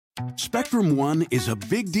Spectrum One is a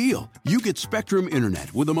big deal. You get Spectrum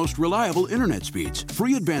Internet with the most reliable internet speeds,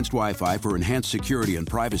 free advanced Wi-Fi for enhanced security and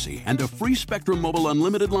privacy, and a free Spectrum Mobile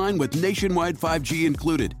Unlimited line with nationwide 5G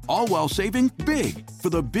included, all while saving big. For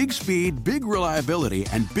the big speed, big reliability,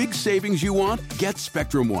 and big savings you want, get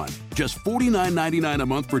Spectrum One. Just $49.99 a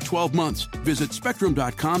month for 12 months. Visit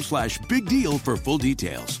spectrum.com/big deal for full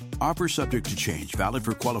details. Offer subject to change. Valid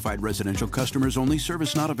for qualified residential customers only.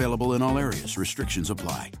 Service not available in all areas. Restrictions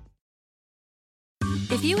apply.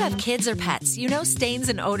 If you have kids or pets, you know stains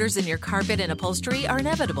and odors in your carpet and upholstery are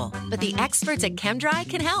inevitable. But the experts at ChemDry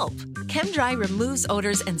can help. ChemDry removes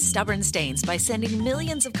odors and stubborn stains by sending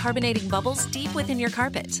millions of carbonating bubbles deep within your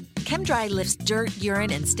carpet. ChemDry lifts dirt,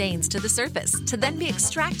 urine, and stains to the surface to then be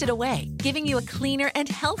extracted away, giving you a cleaner and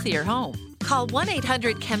healthier home. Call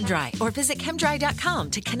 1-800-ChemDry or visit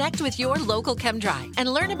chemdry.com to connect with your local ChemDry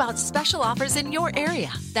and learn about special offers in your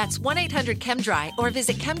area. That's 1-800-ChemDry or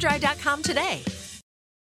visit chemdry.com today.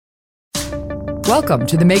 Welcome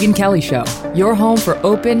to The Megyn Kelly Show, your home for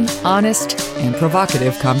open, honest, and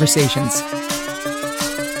provocative conversations.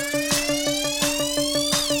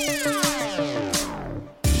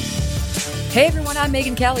 Hey everyone, I'm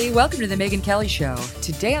Megyn Kelly. Welcome to The Megyn Kelly Show.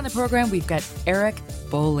 Today on the program, we've got Eric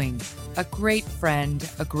Bolling, a great friend,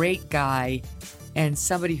 a great guy, and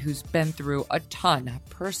somebody who's been through a ton,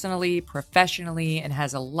 personally, professionally, and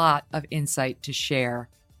has a lot of insight to share,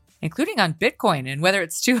 including on Bitcoin and whether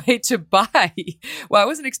it's too late to buy. Well, I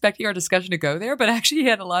wasn't expecting our discussion to go there, but actually he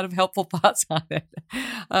had a lot of helpful thoughts on it.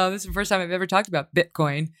 This is the first time I've ever talked about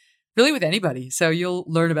Bitcoin, really with anybody. So you'll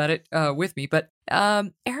learn about it with me. But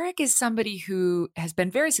Eric is somebody who has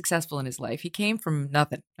been very successful in his life. He came from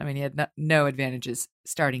nothing. I mean, he had no advantages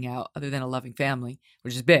starting out other than a loving family,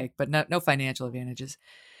 which is big, but no financial advantages.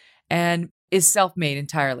 And is self-made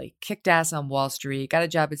entirely. Kicked ass on Wall Street, got a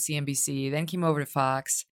job at CNBC, then came over to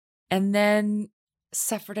Fox, and then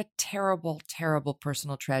suffered a terrible, terrible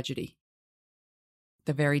personal tragedy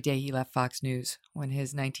the very day he left Fox News, when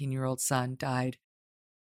his 19-year-old son died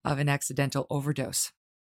of an accidental overdose.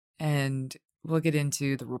 And we'll get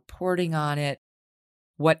into the reporting on it,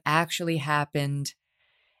 what actually happened,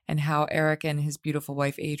 and how Eric and his beautiful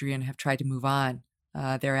wife, Adrienne, have tried to move on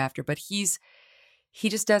thereafter. But he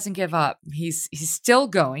just doesn't give up. He's still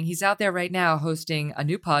going. He's out there right now hosting a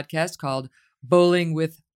new podcast called Bolling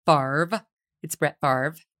with Favre. It's Brett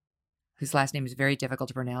Favre, whose last name is very difficult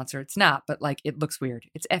to pronounce, or it's not, but like it looks weird.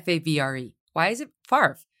 It's Favre. Why is it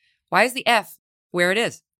Favre? Why is the F where it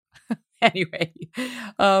is? Anyway,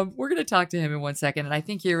 we're going to talk to him in 1 second, and I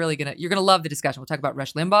think you're going to love the discussion. We'll talk about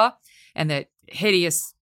Rush Limbaugh and the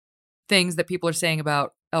hideous things that people are saying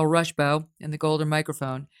about El Rushbo and the golden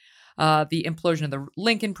microphone, the implosion of the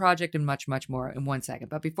Lincoln Project, and much, much more in 1 second.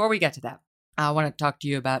 But before we get to that, I want to talk to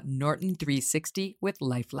you about Norton 360 with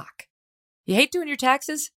LifeLock. You hate doing your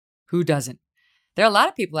taxes? Who doesn't? There are a lot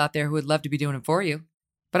of people out there who would love to be doing it for you.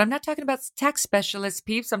 But I'm not talking about tax specialists,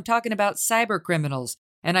 peeps. I'm talking about cyber criminals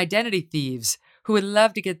and identity thieves who would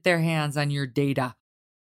love to get their hands on your data.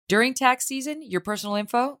 During tax season, your personal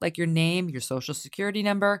info, like your name, your social security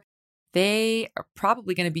number, they are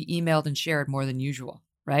probably going to be emailed and shared more than usual,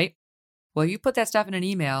 right? Well, you put that stuff in an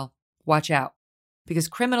email, watch out. Because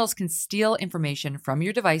criminals can steal information from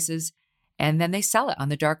your devices and then they sell it on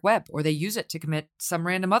the dark web, or they use it to commit some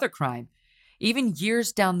random other crime. Even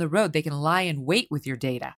years down the road, they can lie in wait with your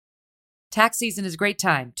data. Tax season is a great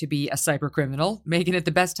time to be a cyber criminal, making it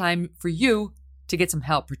the best time for you to get some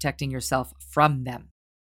help protecting yourself from them.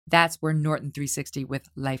 That's where Norton 360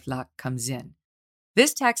 with LifeLock comes in.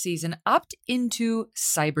 This tax season, opt into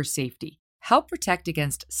cyber safety. Help protect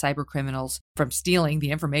against cyber criminals from stealing the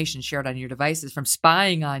information shared on your devices, from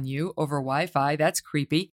spying on you over Wi-Fi, that's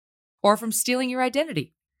creepy, or from stealing your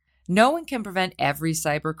identity. No one can prevent every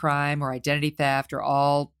cyber crime or identity theft or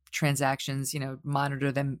all transactions,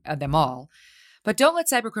 monitor them all. But don't let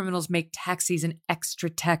cyber criminals make tax season extra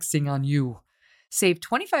taxing on you. Save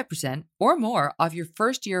 25% or more off your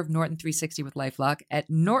first year of Norton 360 with LifeLock at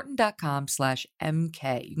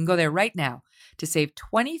norton.com/MK. You can go there right now to save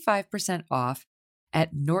 25% off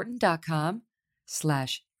at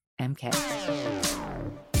norton.com/MK.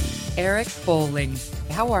 Eric Bolling,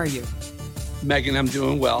 how are you? Megyn, I'm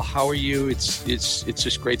doing well. How are you? It's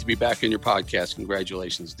just great to be back on your podcast.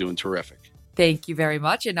 Congratulations. Doing terrific. Thank you very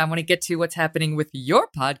much. And I want to get to what's happening with your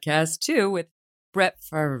podcast too, with Brett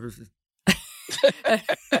Favre.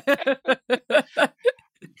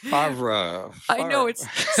 Favre. I know, it's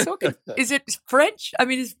so good. Is it French? I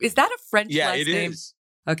mean, is that a French last name? Yeah, it is.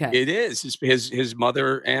 Okay. It is. His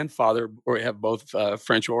mother and father have both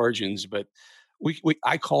French origins, but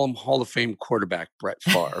I call him Hall of Fame quarterback Brett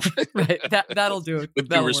Favre. Right. That'll do. With due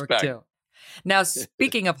That'll work respect. too. Now,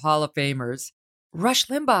 speaking of Hall of Famers, Rush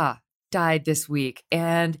Limbaugh died this week,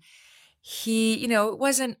 and he, it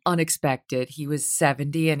wasn't unexpected. He was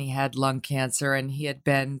 70 and he had lung cancer, and he had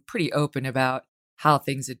been pretty open about how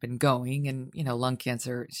things had been going. And, lung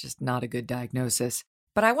cancer is just not a good diagnosis.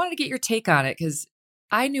 But I wanted to get your take on it because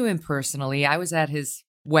I knew him personally. I was at his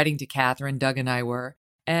wedding to Catherine, Doug and I were.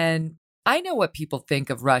 And I know what people think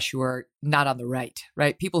of Rush who are not on the right?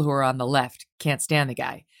 People who are on the left can't stand the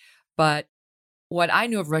guy. But what I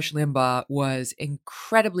knew of Rush Limbaugh was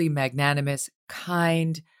incredibly magnanimous,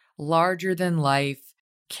 kind, larger than life,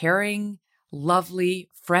 caring, lovely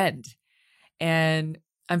friend. And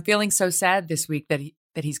I'm feeling so sad this week that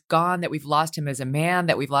he's gone, that we've lost him as a man,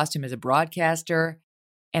 that we've lost him as a broadcaster.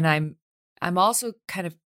 And I'm also kind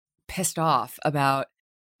of pissed off about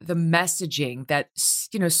the messaging that,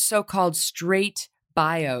 so-called straight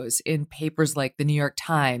bios in papers like the New York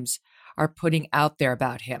Times are putting out there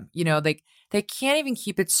about him. They can't even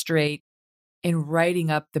keep it straight in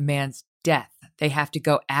writing up the man's death. They have to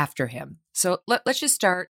go after him. So let's just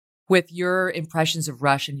start with your impressions of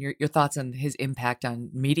Rush and your thoughts on his impact on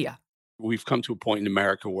media. We've come to a point in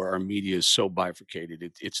America where our media is so bifurcated.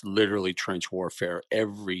 It's literally trench warfare.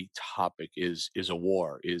 Every topic is a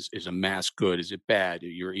war. Is a mass good? Is it bad?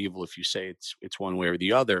 You're evil if you say it's one way or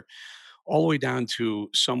the other. All the way down to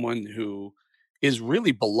someone who is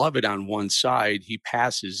really beloved on one side. He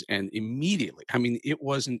passes, and immediately, I mean, it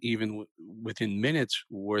wasn't even within minutes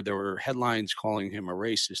where there were headlines calling him a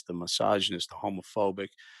racist, a misogynist, a homophobic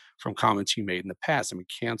from comments he made in the past. I mean,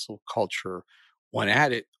 cancel culture went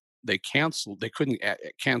at it. They couldn't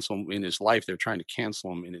cancel him in his life. They're trying to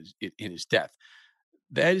cancel him in his death.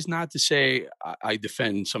 That is not to say I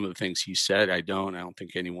defend some of the things he said. I don't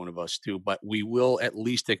think any one of us do, but we will at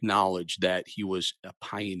least acknowledge that he was a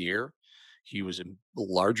pioneer. He was a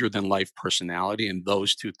larger than life personality, and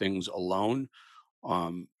those two things alone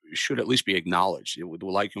should at least be acknowledged. It would,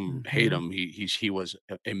 like him, hate him. He was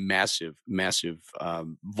a massive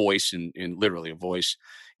voice in literally a voice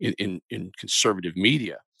in conservative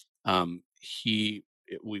media. I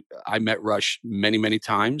met Rush many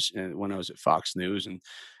times when I was at Fox News, and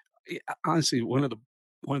honestly, one of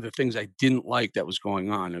the things I didn't like that was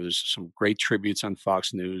going on. There was some great tributes on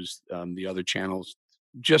Fox News. The other channels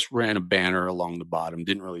just ran a banner along the bottom,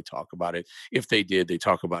 didn't really talk about it. If they did, they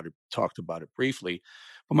talked about it briefly.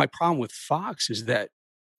 But my problem with Fox is that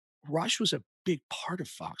Rush was a big part of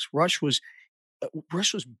Fox. Rush was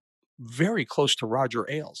very close to Roger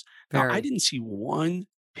Ailes. Now, I didn't see one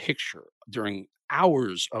picture during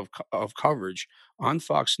hours of coverage on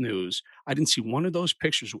Fox News. I didn't see one of those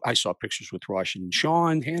pictures. I saw pictures with Rush and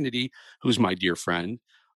Sean Hannity, who's my dear friend.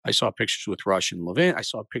 I saw pictures with Rush and Levin. I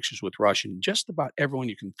saw pictures with Rush and just about everyone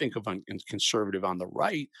you can think of in conservative on the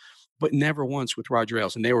right, but never once with Roger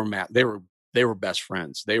Ailes. And they were best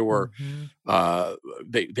friends. They were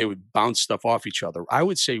they would bounce stuff off each other. I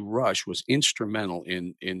would say Rush was instrumental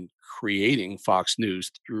in creating Fox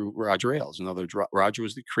News through Roger Ailes. In other words, Roger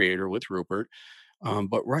was the creator with Rupert,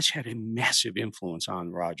 but Rush had a massive influence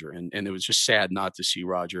on Roger, and it was just sad not to see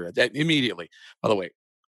Roger that immediately. By the way,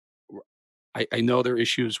 I know there are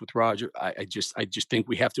issues with Roger. I just think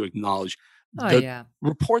we have to acknowledge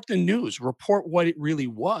report the news, report what it really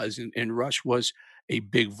was. And Rush was a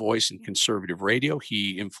big voice in conservative radio.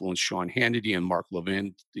 He influenced Sean Hannity and Mark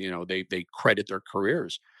Levin. They credit their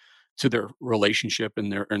careers to their relationship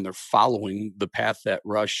and their following the path that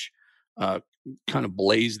Rush kind of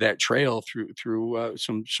blazed that trail through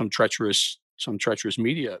some treacherous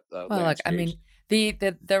media. Well, look, I mean,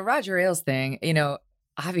 the Roger Ailes thing,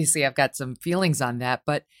 obviously I've got some feelings on that,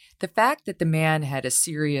 but the fact that the man had a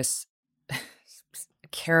serious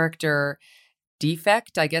character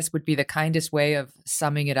defect, I guess would be the kindest way of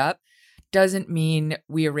summing it up, doesn't mean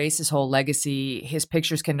we erase his whole legacy. His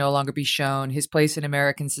pictures can no longer be shown. His place in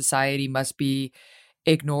American society must be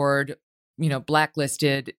ignored,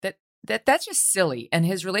 blacklisted. That's just silly. And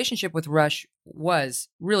his relationship with Rush was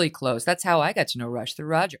really close. That's how I got to know Rush, through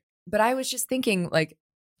Roger. But I was just thinking, like,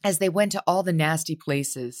 as they went to all the nasty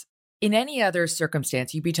places, in any other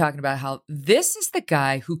circumstance, you'd be talking about how this is the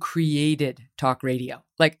guy who created talk radio.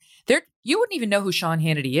 Like, you wouldn't even know who Sean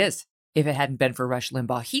Hannity is if it hadn't been for Rush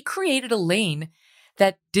Limbaugh. He created a lane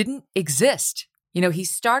that didn't exist. He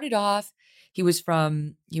started off, he was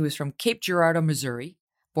from Cape Girardeau, Missouri,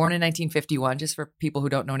 born in 1951, just for people who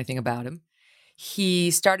don't know anything about him. He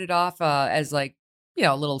started off as a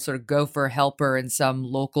little sort of gopher helper in some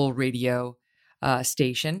local radio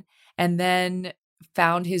station, and then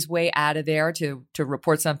found his way out of there to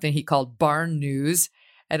report something he called barn news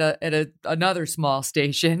at another small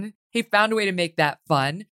station. He found a way to make that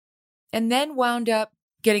fun, and then wound up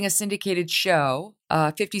getting a syndicated show,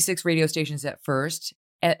 56 radio stations at first,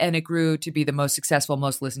 and it grew to be the most successful,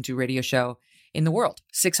 most listened to radio show in the world.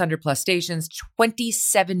 600 plus stations,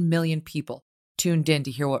 27 million people tuned in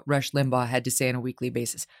to hear what Rush Limbaugh had to say on a weekly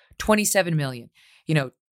basis. 27 million. You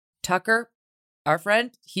know, Tucker, our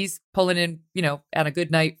friend, he's pulling in, on a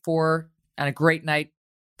good night, on a great night,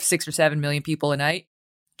 6 or 7 million people a night.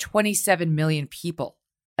 27 million people.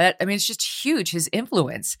 It's just huge, his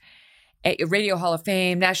influence. A Radio Hall of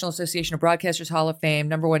Fame, National Association of Broadcasters Hall of Fame,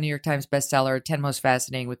 #1 New York Times bestseller, 10 Most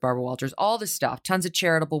Fascinating with Barbara Walters, all this stuff, tons of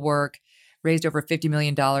charitable work, raised over $50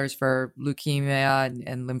 million for leukemia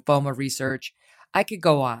and lymphoma research. I could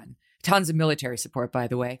go on. Tons of military support, by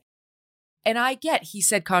the way. And I get he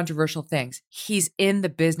said controversial things. He's in the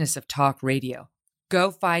business of talk radio.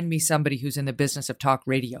 Go find me somebody who's in the business of talk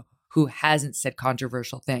radio who hasn't said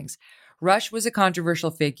controversial things. Rush was a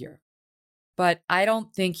controversial figure, but I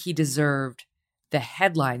don't think he deserved the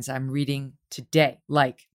headlines I'm reading today.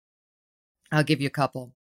 Like, I'll give you a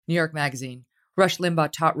couple. New York Magazine, Rush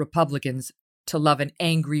Limbaugh taught Republicans to love an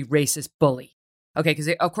angry, racist bully. Okay, because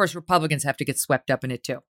of course Republicans have to get swept up in it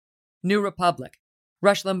too. New Republic,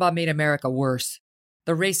 Rush Limbaugh made America worse.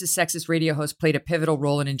 The racist, sexist radio host played a pivotal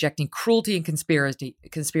role in injecting cruelty and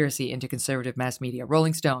conspiracy into conservative mass media.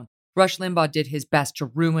 Rolling Stone, Rush Limbaugh did his best to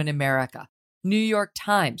ruin America. New York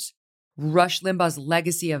Times, Rush Limbaugh's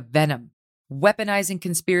legacy of venom. Weaponizing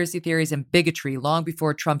conspiracy theories and bigotry long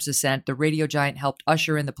before Trump's ascent, the radio giant helped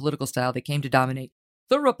usher in the political style that came to dominate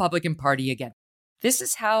the Republican Party again. This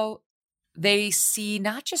is how they see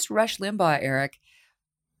not just Rush Limbaugh, Eric,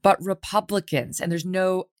 but Republicans. And there's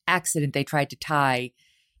no accident they tried to tie,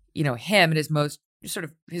 him and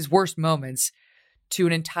his worst moments to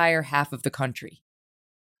an entire half of the country.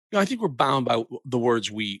 I think we're bound by the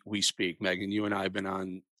words we speak, Megan. You and I have been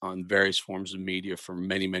on various forms of media for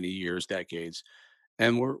many, many years, decades,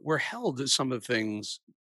 and we're held to some of the things,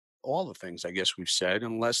 all the things I guess we've said,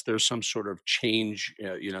 unless there's some sort of change,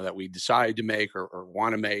 that we decide to make or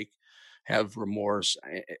want to make, have remorse.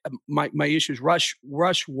 My issue is Rush.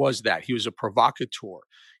 Rush was that. He was a provocateur.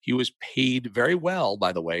 He was paid very well,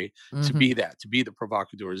 by the way, to be that, to be the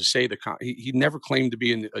provocateur, to say he never claimed to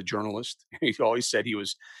be a journalist. He always said he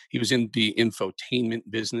was in the infotainment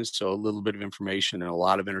business, so a little bit of information and a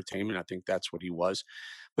lot of entertainment. I think that's what he was.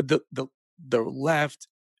 But the left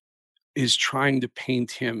is trying to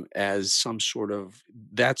paint him as some sort of,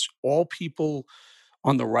 that's all people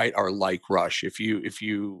on the right are like Rush. If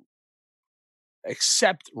you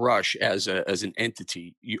accept Rush as an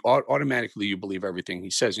entity, you automatically you believe everything he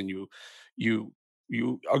says, and you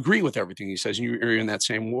agree with everything he says, and you're in that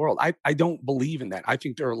same world. I don't believe in that. I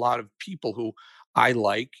think there are a lot of people who I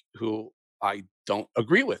like who I don't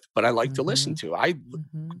agree with, but I like to listen to.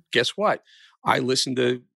 Guess what? I listen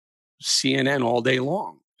to CNN all day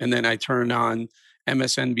long, and then I turn on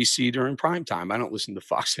MSNBC during prime time. I don't listen to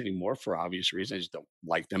Fox anymore for obvious reasons. I just don't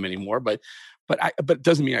like them anymore. But it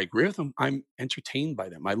doesn't mean I agree with them. I'm entertained by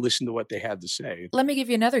them. I listen to what they have to say. Let me give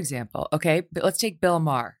you another example. Okay, but let's take Bill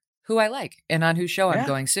Maher, who I like, and on whose show I'm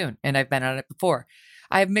going soon, and I've been on it before.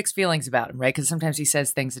 I have mixed feelings about him, right? Because sometimes he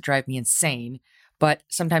says things that drive me insane, but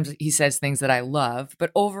sometimes he says things that I love.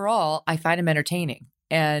 But overall, I find him entertaining.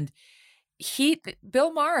 And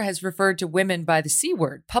Bill Maher has referred to women by the C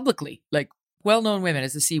word publicly, like well-known women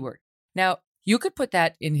as the C word. Now, you could put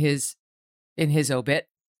that in his obit.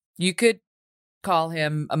 You could call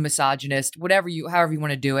him a misogynist, however you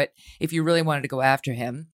want to do it, if you really wanted to go after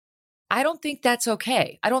him. I don't think that's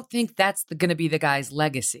okay. I don't think that's going to be the guy's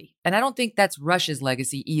legacy. And I don't think that's Rush's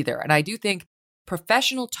legacy either. And I do think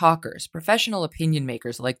professional talkers, professional opinion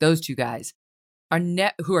makers like those two guys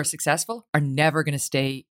who are successful are never going to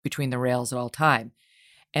stay between the rails at all time.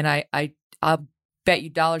 And I'll bet you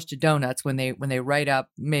dollars to donuts when they write up,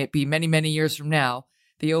 may it be many, many years from now,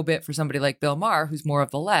 the obit for somebody like Bill Maher, who's more of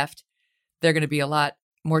the left, they're going to be a lot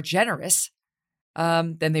more generous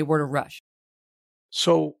than they were to Rush.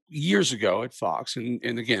 So years ago at Fox, and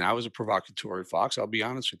again, I was a provocateur at Fox. I'll be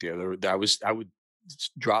honest with you. I would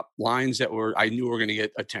drop lines that I knew were going to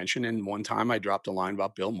get attention. And one time I dropped a line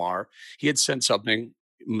about Bill Maher. He had said something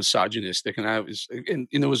misogynistic, and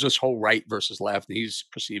there was this whole right versus left, and he's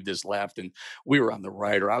perceived as left, and we were on the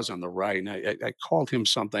right, or I was on the right, and I called him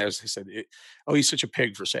something. As I said, he's such a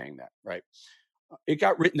pig for saying that, right? It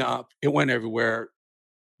got written up. It went everywhere.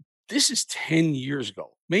 This is 10 years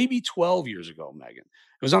ago, maybe 12 years ago, Megan.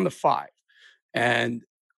 It was on the 5. And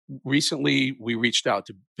recently we reached out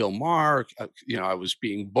to Bill Maher. I was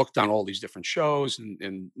being booked on all these different shows,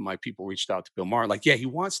 and my people reached out to Bill Maher like, yeah, he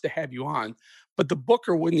wants to have you on, but the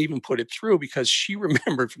booker wouldn't even put it through because she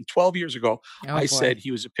remembered from 12 years ago, Oh, I boy. said he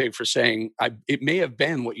was a pig for saying, it may have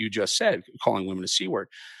been what you just said, calling women a C word.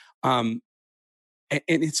 Um, and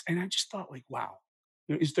I just thought like, wow,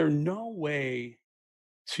 is there no way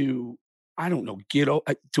to, I don't know,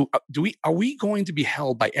 are we going to be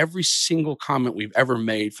held by every single comment we've ever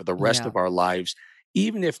made for the rest Yeah. of our lives?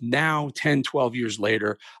 Even if now, 10, 12 years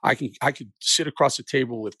later, I could sit across the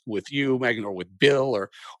table with you, Megan, or with Bill or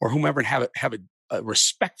whomever and have a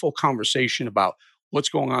respectful conversation about what's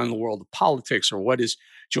going on in the world of politics or what is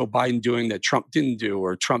Joe Biden doing that Trump didn't do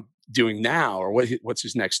or Trump doing now or what's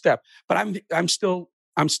his next step. But I'm still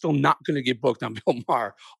not going to get booked on Bill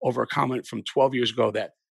Maher over a comment from 12 years ago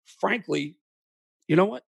that, frankly, you know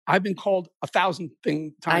what? I've been called 1,000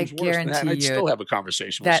 I times worse than that, and guarantee I'd you still have a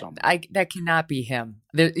conversation with someone. that cannot be him.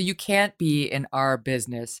 You can't be in our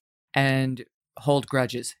business and hold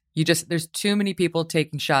grudges. There's too many people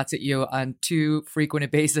taking shots at you on too frequent a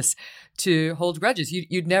basis to hold grudges.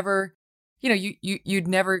 You'd never, you'd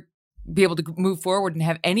never be able to move forward and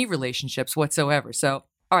have any relationships whatsoever. So,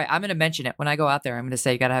 all right, I'm going to mention it when I go out there. I'm going to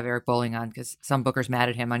say you got to have Eric Bolling on because some booker's mad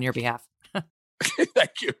at him on your behalf.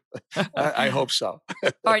 Thank you. I hope so.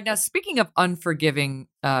 All right. Now, speaking of unforgiving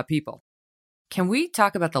people, can we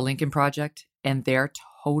talk about the Lincoln Project and their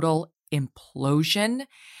total implosion?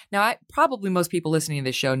 Now, probably most people listening to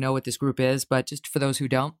this show know what this group is, but just for those who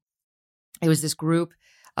don't, it was this group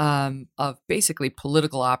of basically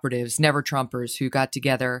political operatives, never Trumpers, who got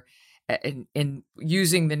together and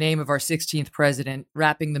using the name of our 16th president,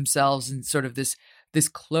 wrapping themselves in sort of this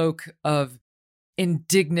cloak of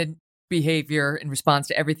indignant behavior in response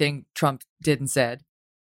to everything Trump did and said,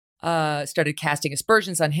 started casting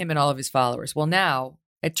aspersions on him and all of his followers. Well, now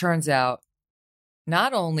it turns out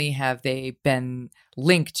not only have they been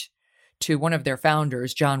linked to one of their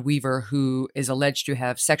founders, John Weaver, who is alleged to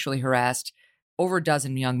have sexually harassed over a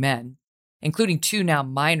dozen young men, including 2 now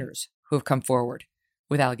minors who have come forward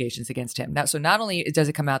with allegations against him. Now, so not only does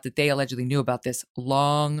it come out that they allegedly knew about this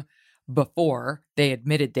long before they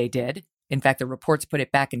admitted they did. In fact, the reports put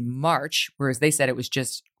it back in March, whereas they said it was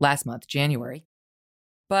just last month, January.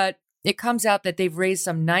 But it comes out that they've raised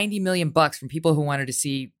some $90 million from people who wanted to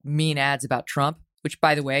see mean ads about Trump, which,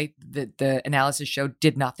 by the way, the analysis showed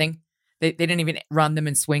did nothing. They didn't even run them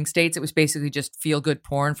in swing states. It was basically just feel-good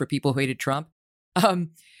porn for people who hated Trump.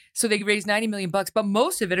 So they raised $90 million, but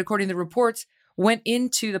most of it, according to the reports, went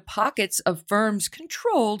into the pockets of firms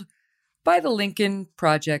controlled by the Lincoln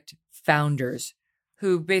Project founders,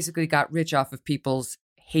 who basically got rich off of people's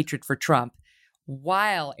hatred for Trump,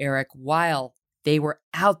 while they were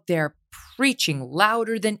out there preaching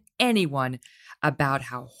louder than anyone about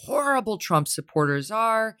how horrible Trump supporters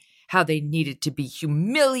are, how they needed to be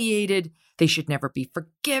humiliated, they should never be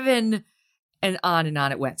forgiven, and on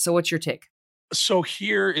it went. So what's your take? So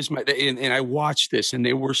here is and I watched this and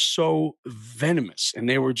they were so venomous and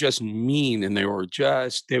they were just mean and they would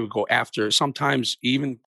go after, sometimes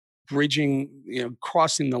even bridging,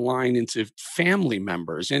 crossing the line into family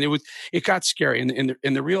members. And it got scary.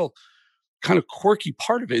 And the real kind of quirky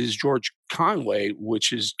part of it is George Conway,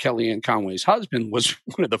 which is Kellyanne Conway's husband, was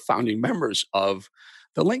one of the founding members of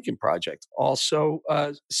the Lincoln Project. Also,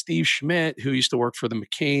 Steve Schmidt, who used to work for the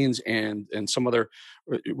McCains and some other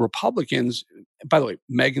Republicans. By the way,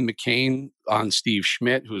 Meghan McCain on Steve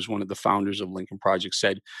Schmidt, who was one of the founders of Lincoln Project,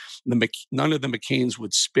 said none of the McCains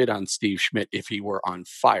would spit on Steve Schmidt if he were on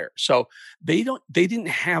fire. So they didn't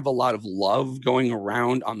have a lot of love going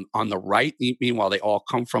around on the right. Meanwhile, they all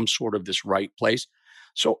come from sort of this right place.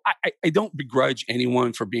 So I don't begrudge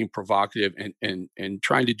anyone for being provocative and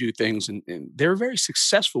trying to do things. And they're very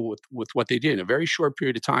successful with what they did in a very short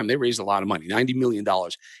period of time. They raised a lot of money. $90 million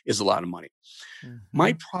is a lot of money. Mm-hmm.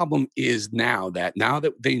 My problem is now that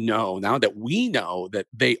we know that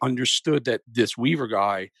they understood that this Weaver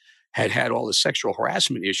guy had all the sexual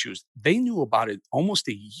harassment issues. They knew about it almost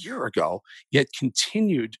a year ago, yet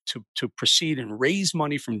continued to proceed and raise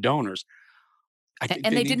money from donors. I think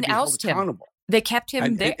and they didn't oust him. They kept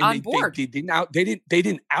him on board. They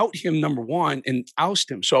didn't out him, number one, and oust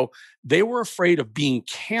him. So they were afraid of being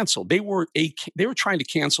canceled. They were trying to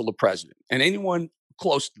cancel the president and anyone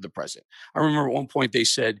close to the president. I remember at one point they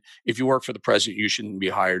said, if you work for the president, you shouldn't be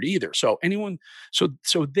hired either. So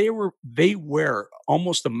they were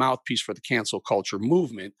almost a mouthpiece for the cancel culture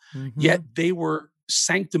movement. Mm-hmm. Yet they were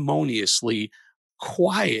sanctimoniously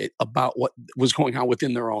quiet about what was going on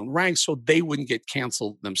within their own ranks so they wouldn't get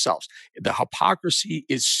canceled themselves. The hypocrisy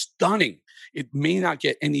is stunning. It may not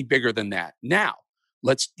get any bigger than that. Now,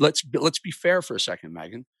 let's be fair for a second,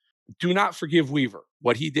 Megan. Do not forgive Weaver.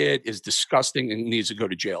 What he did is disgusting and needs to go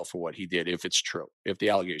to jail for what he did if it's true, if the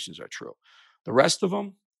allegations are true. The rest of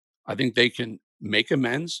them, I think they can make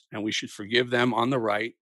amends, and we should forgive them on the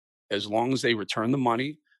right as long as they return the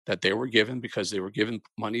money that they were given, because they were given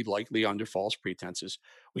money likely under false pretenses.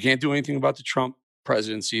 We can't do anything about the Trump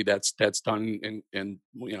presidency. That's done in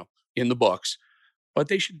the books. But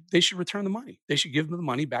they should return the money. They should give them the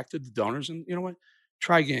money back to the donors. And you know what?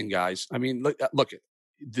 Try again, guys. I mean, look.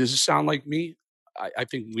 Does it sound like me? I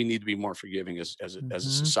think we need to be more forgiving as a Mhm.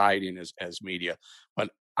 society and as media.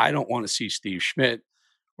 But I don't want to see Steve Schmidt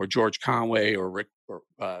or George Conway or Rick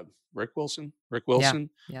Wilson. Rick Yeah. Wilson.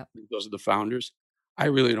 Yeah. Those are the founders. I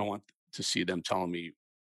really don't want to see them telling me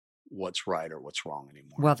what's right or what's wrong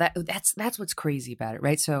anymore. Well, that's what's crazy about it,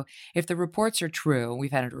 right? So if the reports are true,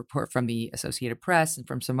 we've had a report from the Associated Press and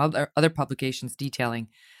from some other publications detailing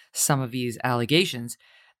some of these allegations,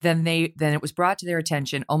 then it was brought to their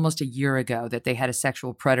attention almost a year ago that they had a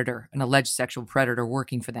sexual predator, an alleged sexual predator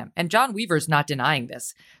working for them. And John Weaver's not denying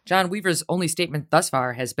this. John Weaver's only statement thus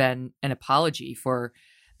far has been an apology for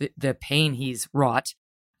the pain he's wrought.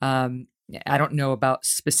 I don't know about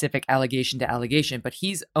specific allegation to allegation, but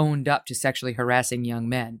he's owned up to sexually harassing young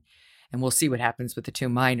men. And we'll see what happens with the two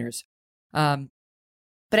minors. But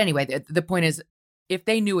anyway, the point is, if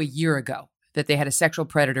they knew a year ago that they had a sexual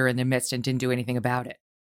predator in their midst and didn't do anything about it,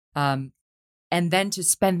 and then to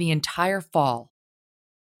spend the entire fall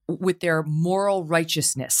with their moral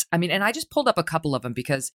righteousness. I mean, and I just pulled up a couple of them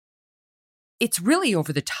because it's really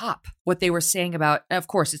over the top what they were saying about, of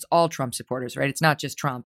course, it's all Trump supporters, right? It's not just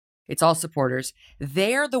Trump. It's all supporters.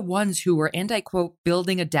 They're the ones who were, and I quote,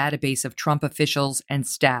 building a database of Trump officials and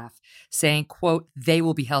staff, saying, quote, they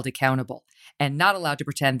will be held accountable and not allowed to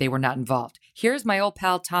pretend they were not involved. Here's my old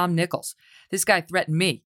pal, Tom Nichols. This guy threatened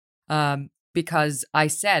me because I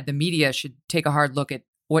said the media should take a hard look at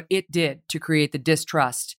what it did to create the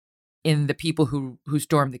distrust in the people who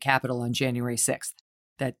stormed the Capitol on January 6th,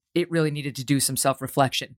 that it really needed to do some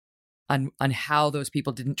self-reflection on how those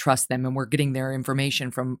people didn't trust them and were getting their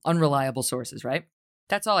information from unreliable sources, right?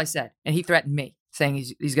 That's all I said. And he threatened me, saying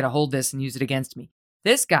he's going to hold this and use it against me.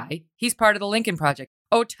 This guy, he's part of the Lincoln Project.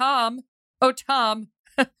 Oh, Tom. All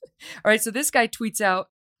right, so this guy tweets out,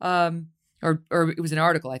 or it was an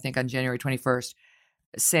article, I think, on January 21st,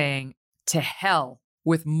 saying, to hell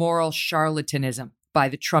with moral charlatanism by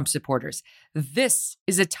the Trump supporters. This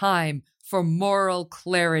is a time for moral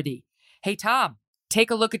clarity. Hey, Tom, take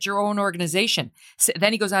a look at your own organization.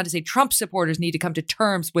 Then he goes on to say Trump supporters need to come to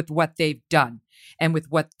terms with what they've done and with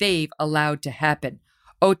what they've allowed to happen.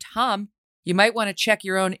 Oh, Tom, you might want to check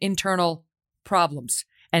your own internal problems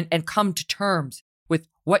and come to terms with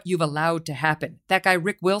what you've allowed to happen. That guy,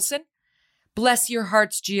 Rick Wilson, bless your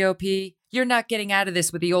hearts, GOP. You're not getting out of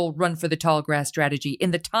this with the old run for the tall grass strategy.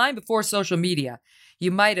 In the time before social media,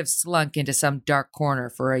 you might have slunk into some dark corner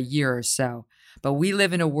for a year or so. But we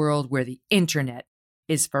live in a world where the internet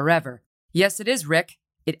is forever. Yes, it is, Rick.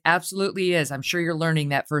 It absolutely is. I'm sure you're learning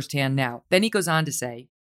that firsthand now. Then he goes on to say,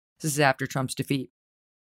 this is after Trump's defeat,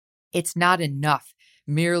 it's not enough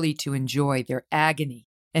merely to enjoy their agony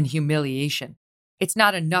and humiliation. It's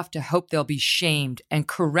not enough to hope they'll be shamed and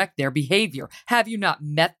correct their behavior. Have you not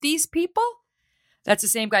met these people? That's the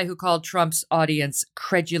same guy who called Trump's audience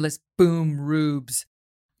credulous boom rubes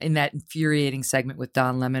in that infuriating segment with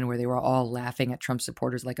Don Lemon where they were all laughing at Trump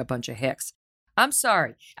supporters like a bunch of hicks. I'm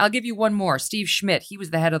sorry. I'll give you one more. Steve Schmidt, he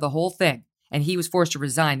was the head of the whole thing, and he was forced to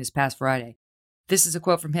resign this past Friday. This is a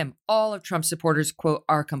quote from him. All of Trump's supporters, quote,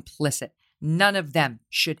 are complicit. None of them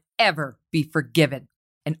should ever be forgiven,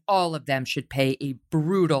 and all of them should pay a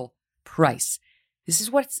brutal price. This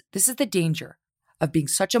is the danger of being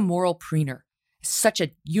such a moral preener, such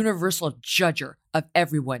a universal judger of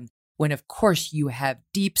everyone, when of course you have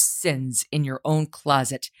deep sins in your own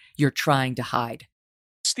closet you're trying to hide.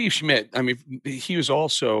 Steve Schmidt, I mean, he was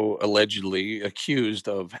also allegedly accused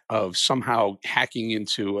of somehow hacking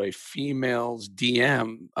into a female's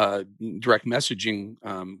DM, direct messaging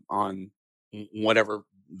on whatever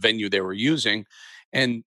venue they were using,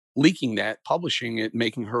 and leaking that, publishing it,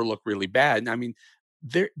 making her look really bad. I mean,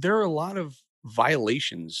 there are a lot of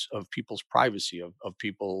violations of people's privacy, of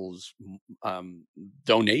people's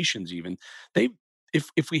donations. Even they,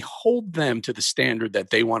 if we hold them to the standard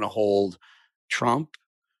that they want to hold Trump,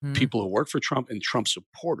 people who work for Trump, and Trump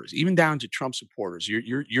supporters, even down to Trump supporters,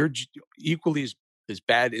 you're equally as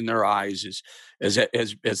bad in their eyes as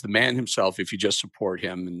the man himself if you just support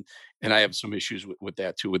him. And I have some issues with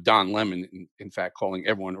that too, with Don Lemon, in fact, calling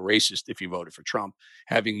everyone a racist if you voted for Trump,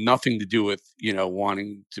 having nothing to do with,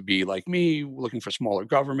 wanting to be like me, looking for smaller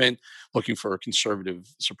government, looking for a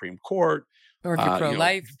conservative Supreme Court, Or if you're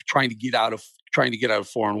pro-life, trying to get out of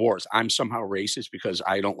foreign wars. I'm somehow racist because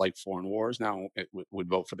I don't like foreign wars. Now, it would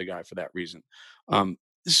vote for the guy for that reason.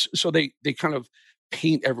 So they kind of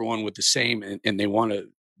paint everyone with the same, and they want to,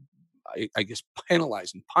 I guess,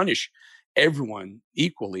 penalize and punish everyone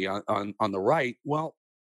equally on the right. Well,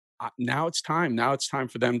 now it's time. Now it's time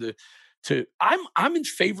for them to. I'm in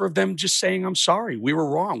favor of them just saying, "I'm sorry. We were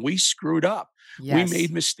wrong. We screwed up. We yes.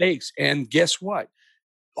 made mistakes." And guess what?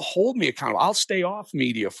 Hold me accountable. I'll stay off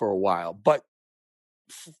media for a while, but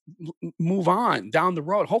move on down the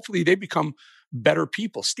road. Hopefully they become better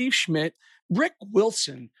people. Steve Schmidt, Rick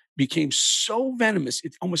Wilson became so venomous.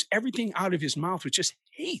 Almost everything out of his mouth was just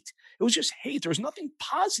hate. It was just hate. There was nothing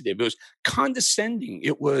positive. It was condescending.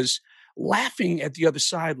 It was laughing at the other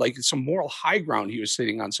side like it's some moral high ground. He was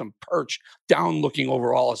sitting on some perch down looking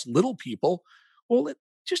over all us little people. Well,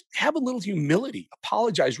 just have a little humility,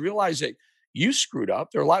 apologize, realize that you screwed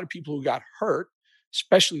up. There are a lot of people who got hurt,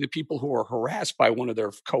 especially the people who were harassed by one of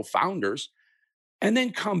their co-founders, and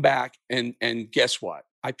then come back and guess what?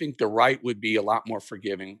 I think the right would be a lot more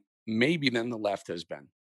forgiving, maybe than the left has been.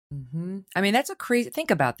 Mm-hmm. I mean, that's a crazy,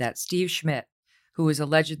 think about that. Steve Schmidt, who is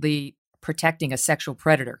allegedly protecting a sexual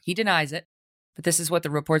predator. He denies it, but this is what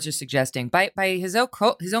the reports are suggesting by his own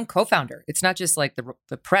co-founder. It's not just like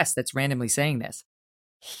the press that's randomly saying this.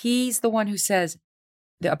 He's the one who says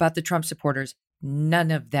about the Trump supporters,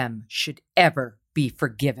 none of them should ever be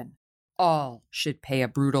forgiven. All should pay a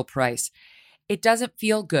brutal price. It doesn't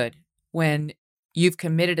feel good when you've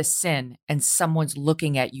committed a sin and someone's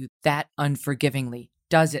looking at you that unforgivingly.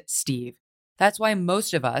 Does it, Steve? That's why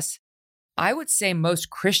most of us, I would say most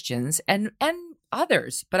Christians and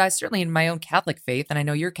others, but I certainly in my own Catholic faith, and I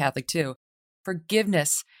know you're Catholic too,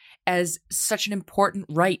 forgiveness as such an important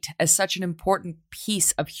right, as such an important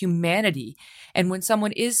piece of humanity. And when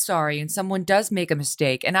someone is sorry and someone does make a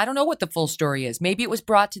mistake, and I don't know what the full story is, maybe it was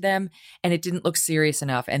brought to them and it didn't look serious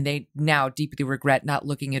enough and they now deeply regret not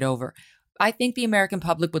looking it over. I think the American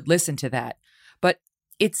public would listen to that. But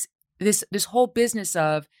it's this whole business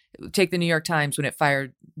of, take the New York Times when it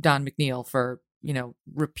fired Don McNeil for,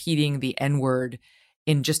 repeating the N-word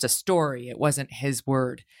in just a story. It wasn't his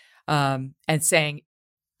word. And saying,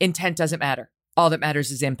 intent doesn't matter. All that matters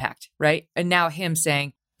is impact, right? And now him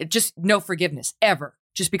saying, just no forgiveness ever,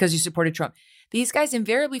 just because you supported Trump. These guys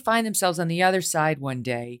invariably find themselves on the other side one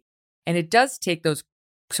day. And it does take those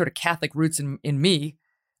sort of Catholic roots in me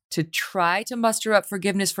to try to muster up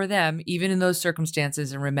forgiveness for them, even in those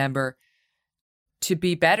circumstances, and remember to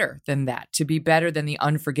be better than that, to be better than the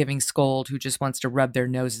unforgiving scold who just wants to rub their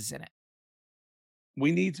noses in it.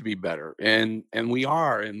 We need to be better, and we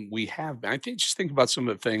are, and we have been. I think just think about some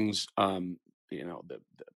of the things, the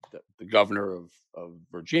governor of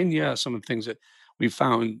Virginia, some of the things that we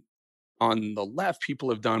found on the left people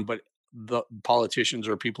have done, but the politicians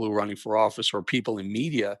or people who are running for office or people in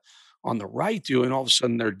media on the right do, and all of a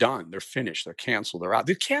sudden they're done, they're finished, they're canceled, they're out.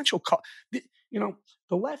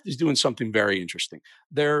 The left is doing something very interesting.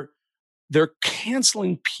 They're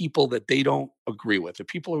canceling people that they don't agree with. The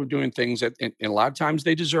people who are doing things that, and a lot of times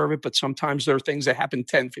they deserve it, but sometimes there are things that happened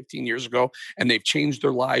 10, 15 years ago, and they've changed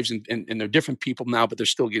their lives, and they're different people now, but they're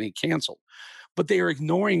still getting canceled. But they are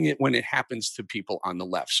ignoring it when it happens to people on the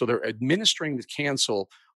left. So they're administering the cancel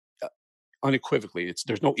unequivocally.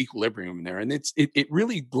 There's no equilibrium in there. And it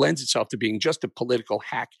really lends itself to being just a political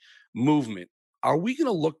hack movement. Are we going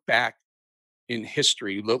to look back in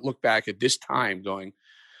history, look back at this time going,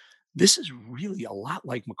 this is really a lot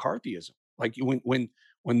like McCarthyism. Like when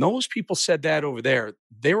those people said that over there,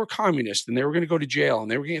 they were communists and they were going to go to jail and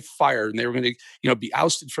they were going to get fired and they were going to, be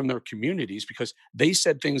ousted from their communities because they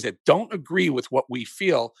said things that don't agree with what we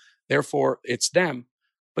feel. Therefore, it's them.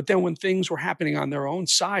 But then when things were happening on their own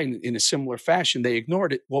side in a similar fashion, they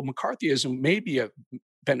ignored it. Well, McCarthyism may be a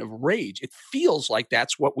been of rage. It feels like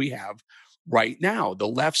that's what we have right now. The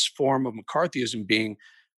left's form of McCarthyism being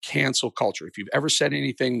cancel culture. If you've ever said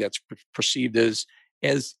anything that's perceived as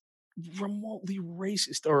remotely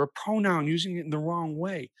racist or a pronoun using it in the wrong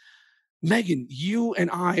way, Megan, you and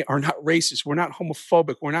I are not racist. We're not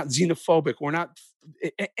homophobic. We're not xenophobic. We're not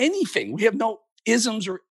anything. We have no isms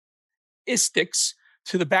or istics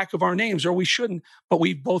to the back of our names, or we shouldn't, but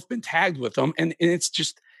we've both been tagged with them. And it's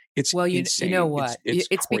well, insane. You know what?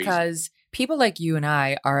 It's because people like you and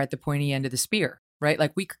I are at the pointy end of the spear, right?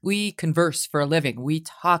 Like we converse for a living. We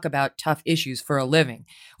talk about tough issues for a living,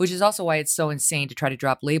 which is also why it's so insane to try to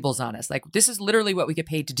drop labels on us. Like this is literally what we get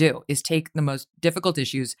paid to do, is take the most difficult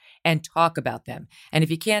issues and talk about them. And if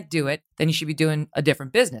you can't do it, then you should be doing a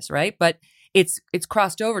different business, right? But it's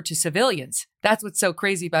crossed over to civilians. That's what's so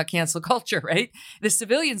crazy about cancel culture, right? The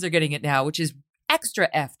civilians are getting it now, which is extra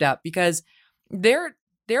effed up because they're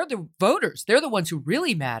the voters. They're the ones who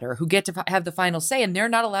really matter, who get to have the final say, and they're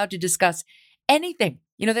not allowed to discuss anything.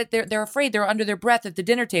 You know, that they're afraid, they're under their breath at the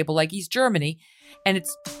dinner table like East Germany, and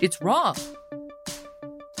it's wrong.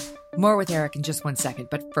 More with Eric in just one second,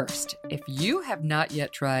 but first, if you have not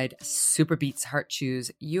yet tried Super Beets Heart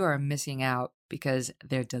Chews, you are missing out because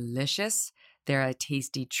they're delicious, they're a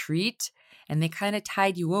tasty treat, and they kind of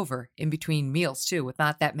tide you over in between meals too, with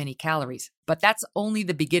not that many calories. But that's only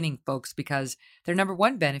the beginning, folks, because their number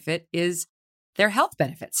one benefit is their health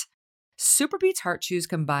benefits. Super Beets Heart Chews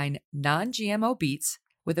combine non-GMO beets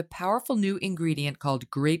with a powerful new ingredient called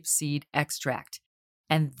grapeseed extract.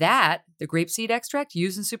 And the grapeseed extract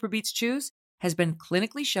used in Super Beets Chews has been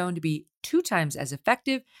clinically shown to be 2 times as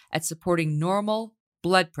effective at supporting normal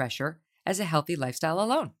blood pressure as a healthy lifestyle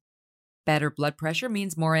alone. Better blood pressure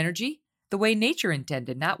means more energy, the way nature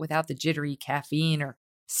intended, not without the jittery caffeine or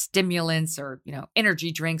stimulants or,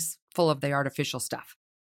 energy drinks full of the artificial stuff.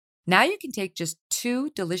 Now you can take just 2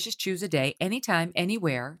 delicious chews a day, anytime,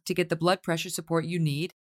 anywhere, to get the blood pressure support you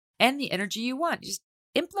need and the energy you want. Just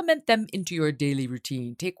implement them into your daily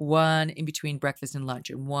routine. Take 1 in between breakfast and lunch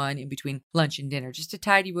and 1 in between lunch and dinner, just to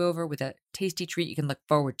tide you over with a tasty treat you can look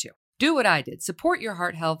forward to. Do what I did. Support your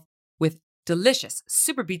heart health with delicious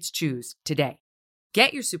Super Beets Chews today.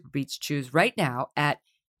 Get your Super Beets Chews right now at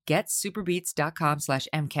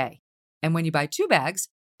getsuperbeets.com/MK. And when you buy 2 bags,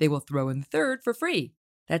 they will throw in the 3rd for free.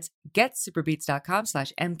 That's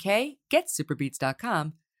getsuperbeets.com/MK,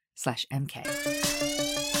 getsuperbeets.com/MK.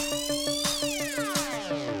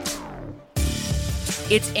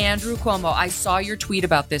 It's Andrew Cuomo. I saw your tweet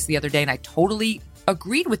about this the other day, and I totally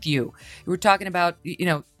agreed with you. You were talking about,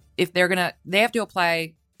 if they have to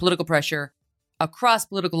apply political pressure across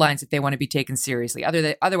political lines if they want to be taken seriously.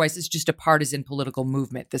 Otherwise, it's just a partisan political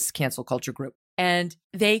movement, this cancel culture group. And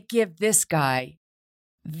they give this guy,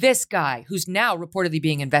 who's now reportedly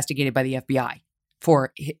being investigated by the FBI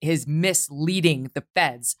for his misleading the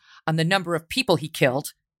feds on the number of people he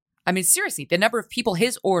killed. I mean, seriously, the number of people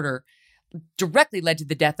his order directly led to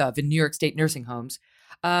the death of in New York State nursing homes.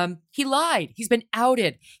 He lied. He's been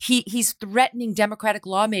outed. He's threatening Democratic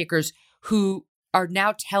lawmakers who are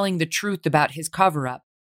now telling the truth about his cover-up.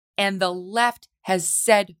 And the left has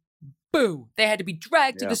said, boo. They had to be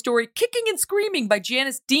dragged to the story, kicking and screaming by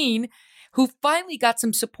Janice Dean, who finally got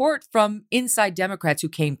some support from inside Democrats who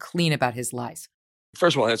came clean about his lies.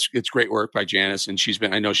 First of all, it's great work by Janice, and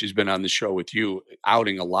I know she's been on the show with you,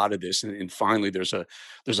 outing a lot of this, and finally there's a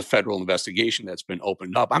federal investigation that's been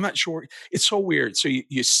opened up. I'm not sure. It's so weird. So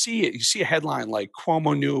you see it. You see a headline like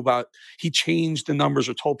Cuomo knew about. He changed the numbers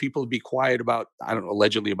or told people to be quiet about, I don't know,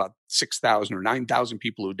 allegedly about 6,000 or 9,000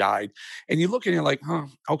 people who died, and you look at it like,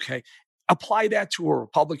 okay. Apply that to a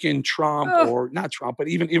Republican, Trump, or not Trump, but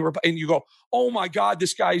even and you go, oh my God,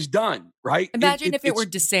 this guy's done, right? Imagine if it were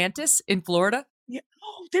DeSantis in Florida. Yeah,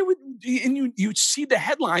 they would, and you'd see the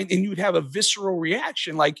headline and you'd have a visceral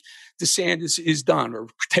reaction like DeSantis is done or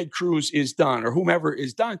Ted Cruz is done or whomever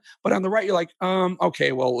is done. But on the right, you're like,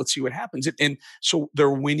 okay, well, let's see what happens. And so they're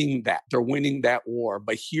winning that. They're winning that war.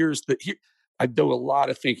 But I do a lot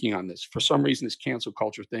of thinking on this. For some reason, this cancel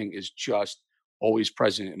culture thing is just always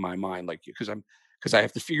present in my mind, like because I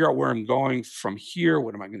have to figure out where I'm going from here.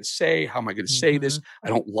 What am I going to say? How am I going to say this? I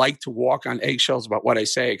don't like to walk on eggshells about what I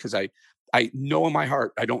say because I know in my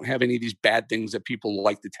heart I don't have any of these bad things that people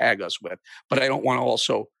like to tag us with, but I don't want to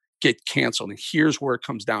also get canceled. And here's where it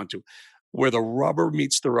comes down to where the rubber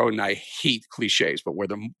meets the road. And I hate cliches, but where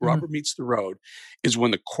the rubber meets the road is when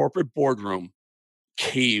the corporate boardroom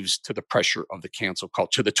caves to the pressure of the cancel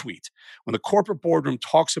culture, the tweet. When the corporate boardroom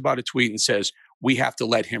talks about a tweet and says, we have to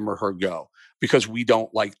let him or her go because we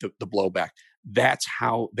don't like the blowback. That's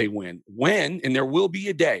how they win. And there will be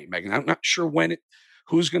a day, Megan, I'm not sure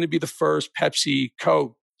who's going to be the first, Pepsi,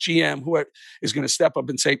 Coke, GM, who is going to step up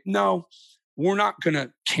and say, no, we're not going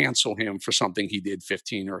to cancel him for something he did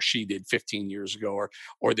 15 or she did 15 years ago,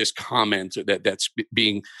 or this comment that's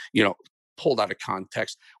being, pulled out of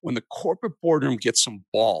context. When the corporate boardroom gets some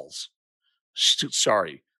balls,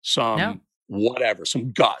 whatever,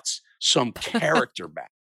 some guts, some character back,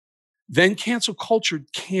 then cancel culture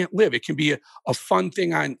can't live. It can be a fun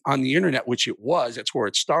thing on the internet, which it was. That's where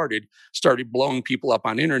it started blowing people up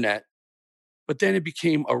on internet. But then it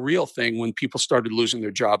became a real thing when people started losing their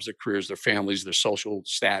jobs, their careers, their families, their social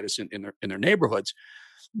status in their neighborhoods.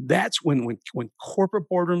 That's when corporate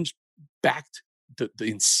boardrooms backed the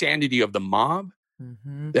insanity of the mob.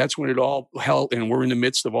 That's when it all hell, and we're in the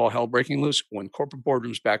midst of all hell breaking loose. When corporate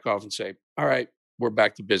boardrooms back off and say, all right, we're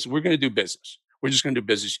back to business. We're going to do business. We're just going to do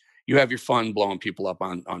business. You have your fun blowing people up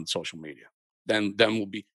on social media. Then we'll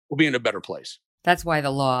be in a better place. That's why the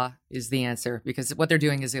law is the answer, because what they're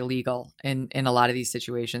doing is illegal in a lot of these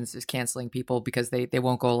situations, is canceling people because they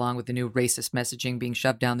won't go along with the new racist messaging being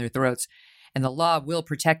shoved down their throats. And the law will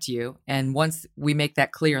protect you. And once we make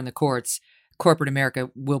that clear in the courts, corporate America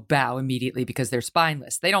will bow immediately because they're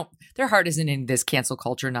spineless. Their heart isn't in this cancel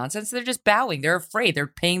culture nonsense. They're just bowing. They're afraid. They're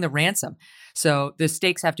paying the ransom. So the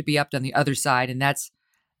stakes have to be upped on the other side. And that's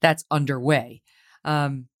underway.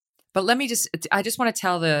 But I just want to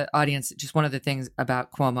tell the audience just one of the things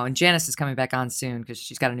about Cuomo. And Janice is coming back on soon because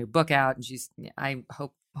she's got a new book out, and I'm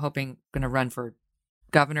hoping going to run for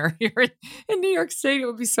governor here in New York State. It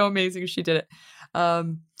would be so amazing if she did it.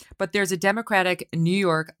 But there's a Democratic New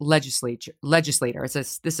York legislator.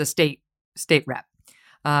 This is a state rep.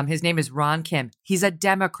 His name is Ron Kim. He's a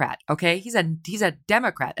Democrat. Okay, he's a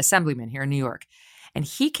Democrat assemblyman here in New York, and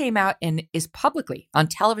he came out and is publicly on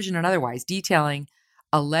television and otherwise detailing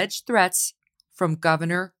alleged threats from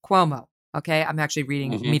Governor Cuomo. Okay, I'm actually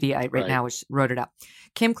reading Mediaite right now, which wrote it up.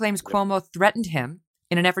 Kim claims Cuomo threatened him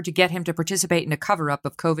in an effort to get him to participate in a cover-up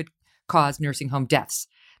of COVID-caused nursing home deaths.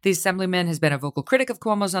 The assemblyman has been a vocal critic of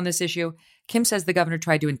Cuomo's on this issue. Kim says the governor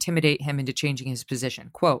tried to intimidate him into changing his position.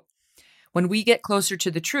 Quote, "When we get closer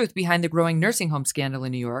to the truth behind the growing nursing home scandal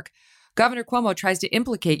in New York, Governor Cuomo tries to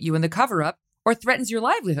implicate you in the cover-up or threatens your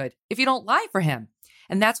livelihood if you don't lie for him.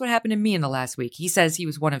 And that's what happened to me in the last week." He says he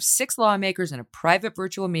was one of 6 lawmakers in a private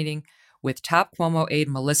virtual meeting with top Cuomo aide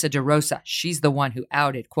Melissa DeRosa. She's the one who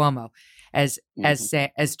outed Cuomo as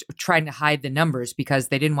trying to hide the numbers because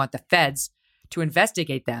they didn't want the feds to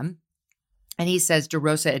investigate them. And he says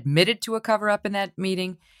DeRosa admitted to a cover-up in that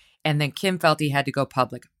meeting, and then Kim felt he had to go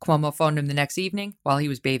public. Cuomo phoned him the next evening while he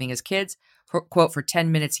was bathing his kids. Quote, "For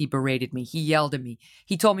 10 minutes, he berated me. He yelled at me.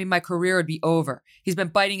 He told me my career would be over. He's been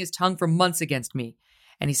biting his tongue for months against me."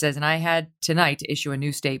 And he says, and I had tonight to issue a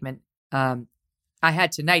new statement.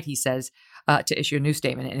 He says, to issue a new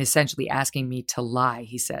statement and essentially asking me to lie,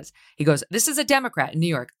 he says. He goes, "This is a Democrat in New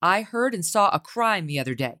York. I heard and saw a crime the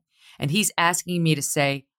other day, and he's asking me to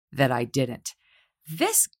say that I didn't."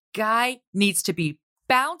 This guy needs to be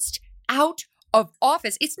bounced out of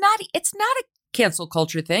office. It's not a cancel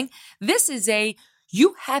culture thing. This is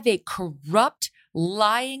you have a corrupt,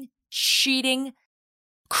 lying, cheating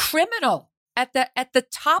criminal at the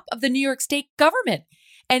top of the New York State government.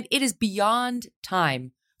 And it is beyond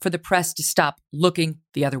time for the press to stop looking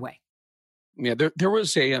the other way. Yeah, there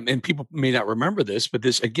was and people may not remember this, but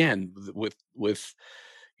this again with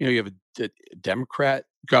you have a Democrat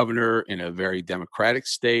governor in a very Democratic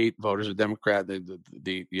state. Voters are Democrat.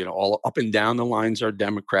 The all up and down the lines are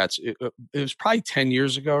Democrats. It was probably 10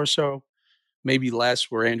 years ago or so, maybe less,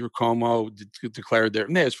 where Andrew Cuomo declared it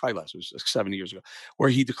was probably less. It was 7 years ago, where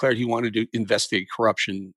he declared he wanted to investigate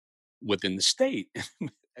corruption within the state.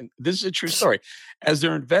 And this is a true story. As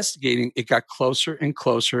they're investigating, it got closer and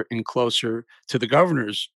closer and closer to the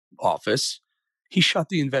governor's office. He shut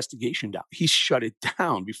the investigation down. He shut it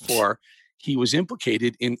down before he was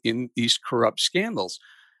implicated in these corrupt scandals.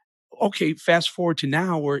 Okay, fast forward to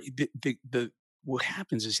now, where what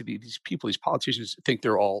happens is these politicians think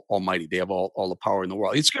they're all almighty. They have all the power in the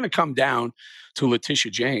world. It's going to come down to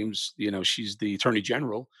Letitia James. She's the attorney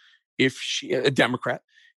general. If she, a Democrat,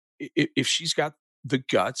 if she's got the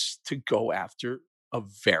guts to go after a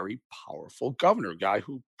very powerful governor, a guy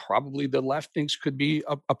who probably the left thinks could be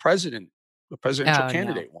a presidential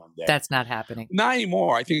candidate one day. That's not happening. Not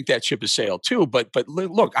anymore. I think that ship has sailed too. But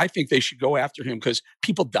look, I think they should go after him because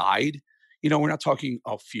people died. We're not talking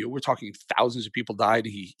a few. We're talking thousands of people died.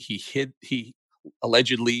 He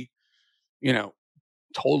allegedly,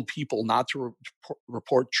 told people not to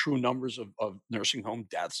report true numbers of nursing home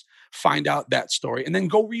deaths. Find out that story, and then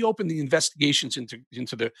go reopen the investigations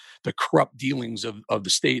into the corrupt dealings of the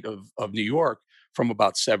state of New York from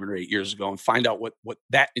about 7 or 8 years ago, and find out what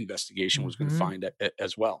that investigation was going to find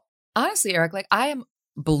as well. Honestly, Eric, I am,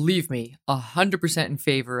 believe me, 100% in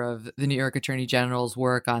favor of the New York Attorney General's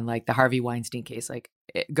work on the Harvey Weinstein case.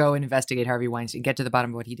 Go and investigate Harvey Weinstein, get to the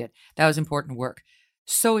bottom of what he did. That was important work.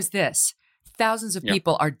 So is this. Thousands of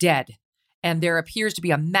people are dead, and there appears to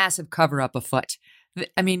be a massive cover-up afoot.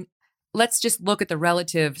 I mean, let's just look at the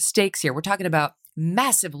relative stakes here. We're talking about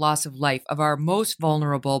massive loss of life of our most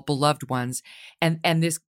vulnerable, beloved ones, and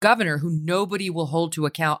this governor who nobody will hold to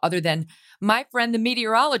account other than my friend, the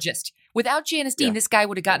meteorologist. Without Janice Dean, this guy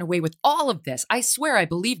would have gotten away with all of this. I swear I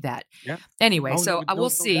believe that. Yeah. Anyway, we'll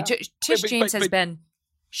see. Tish James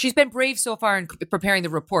she's been brave so far in preparing the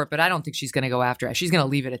report, but I don't think she's going to go after it. She's going to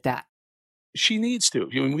leave it at that. She needs to.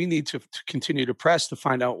 We need to continue to press to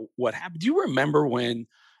find out what happened. Do you remember when,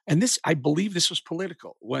 and this, I believe this was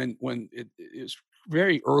political, when it was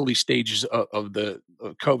very early stages of the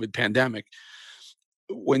COVID pandemic,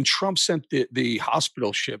 when Trump sent the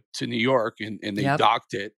hospital ship to New York and they Yep.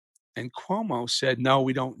 docked it, and Cuomo said, "No,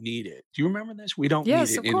 we don't need it." Do you remember this? We don't need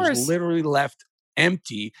Yes, it. of It was course. literally left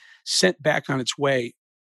empty, sent back on its way.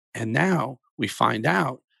 And now we find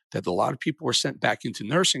out that a lot of people were sent back into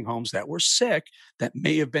nursing homes that were sick, that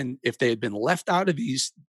may have been, if they had been left out of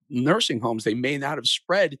these nursing homes, they may not have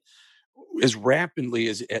spread as rapidly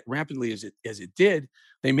as it did.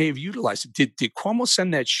 They may have utilized it. Did Cuomo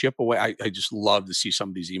send that ship away? I just love to see some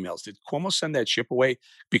of these emails. Did Cuomo send that ship away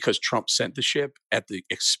because Trump sent the ship at the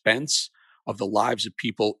expense of the lives of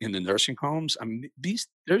people in the nursing homes? I mean,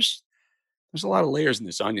 there's a lot of layers in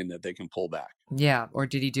this onion that they can pull back. Yeah, or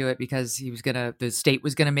did he do it because the state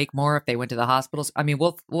was gonna make more if they went to the hospitals? I mean,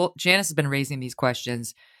 Janice has been raising these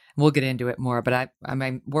questions. We'll get into it more, but I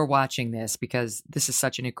mean, we're watching this because this is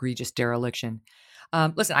such an egregious dereliction.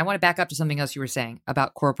 Listen, I want to back up to something else you were saying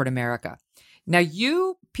about corporate America. Now,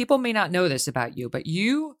 people may not know this about you, but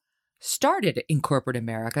you started in corporate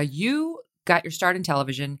America. You got your start in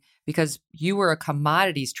television because you were a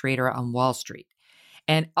commodities trader on Wall Street.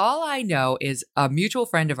 And all I know is a mutual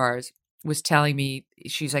friend of ours was telling me,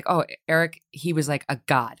 she's like, "Oh, Eric, he was like a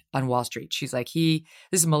god on Wall Street." She's like, this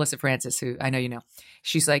is Melissa Francis, who I know you know.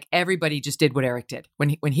 She's like, everybody just did what Eric did.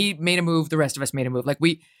 When he made a move, the rest of us made a move. Like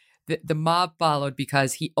the mob followed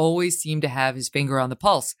because he always seemed to have his finger on the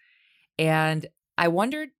pulse. And I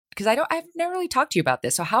wondered, because I've never really talked to you about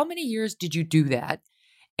this. So how many years did you do that?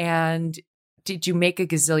 And did you make a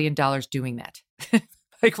gazillion dollars doing that?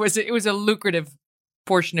 Like, it was a lucrative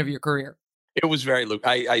portion of your career? It was very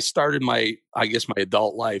I started my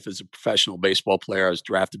adult life as a professional baseball player. I was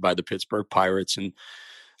drafted by the Pittsburgh Pirates, and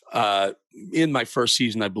in my first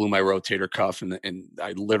season, I blew my rotator cuff, and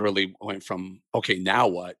I literally went from, okay, now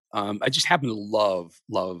what? I just happened to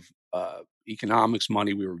love economics,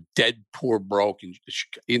 money. We were dead poor, broke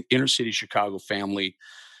in inner city Chicago family,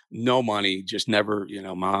 no money, just never.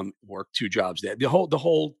 Mom worked 2 jobs. The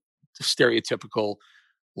whole stereotypical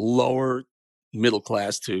lower middle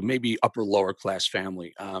class to maybe upper lower class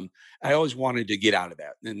family. I always wanted to get out of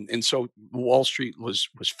that, and so Wall Street was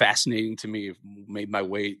fascinating to me. Made my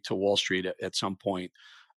way to Wall Street at some point,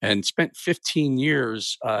 and spent 15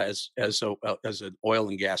 years as an oil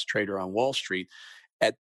and gas trader on Wall Street.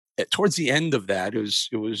 At, towards the end of that,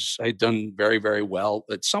 it was I'd done very, very well.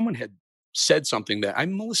 But someone had said something that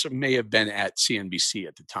Melissa may have been at CNBC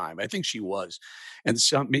at the time. I think she was, and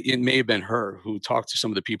it may have been her who talked to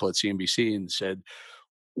some of the people at CNBC and said,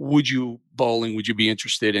 Bolling, would you be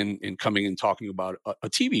interested in coming and talking about a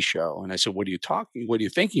TV show? And I said, what are you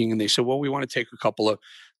thinking? And they said, well, we want to take a couple of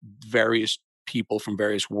various people from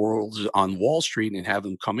various worlds on Wall Street and have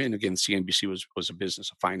them come in. Again, CNBC was a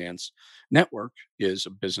business and finance network, is a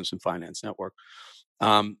business and finance network.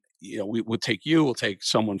 We'll take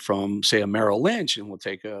someone from, say, a Merrill Lynch, and we'll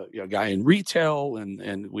take a guy in retail, and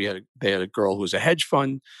they had a girl who was a hedge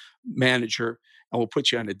fund manager, and we'll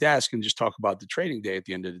put you on the desk and just talk about the trading day at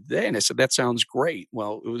the end of the day. And I said, that sounds great.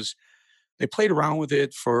 Well, they played around with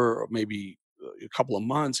it for maybe a couple of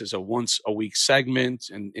months as a once a week segment,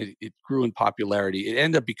 and it grew in popularity. It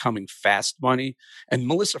ended up becoming Fast Money, and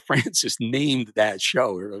Melissa Francis named that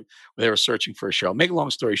show. They were searching for a show. Make a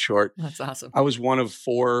long story short, That's awesome. I was one of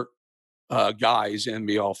 4 guys, and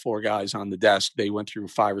be all 4 guys on the desk. They went through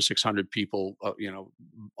 500 or 600 people,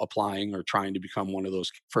 applying or trying to become one of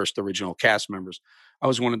those first original cast members. I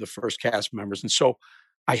was one of the first cast members, and so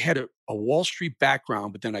I had a Wall Street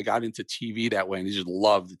background, but then I got into TV that way, and I just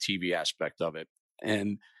loved the TV aspect of it.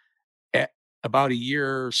 And about a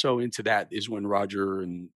year or so into that is when Roger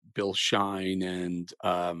and Bill Shine and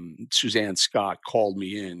Suzanne Scott called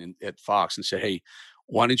me in at Fox and said, "Hey,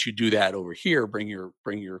 why don't you do that over here? Bring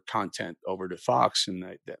your content over to Fox." And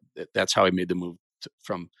that's how I made the move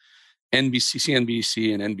from NBC,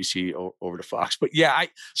 CNBC, and NBC over to Fox. But yeah,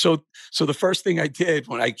 so the first thing I did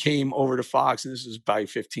when I came over to Fox, and this is probably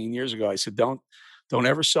 15 years ago, I said, don't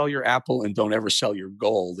ever sell your Apple, and don't ever sell your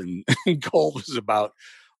gold. And gold was about,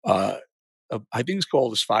 I think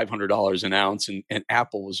gold was $500 an ounce, and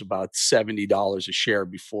Apple was about $70 a share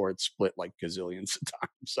before it split like gazillions of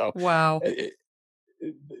times. So wow.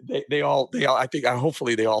 They all I think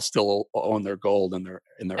hopefully they all still own their gold and their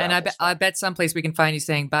And I bet someplace we can find you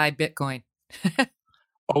saying buy Bitcoin.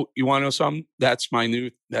 Oh, you want to know something? That's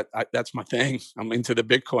that's my thing. I'm into the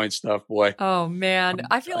Bitcoin stuff, boy. Oh man,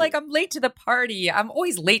 I feel like I'm late to the party. I'm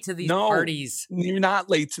always late to these parties. You're not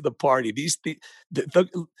late to the party.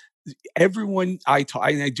 Everyone I talk,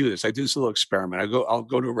 and I do this little experiment. I'll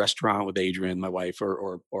go to a restaurant with Adrian, my wife,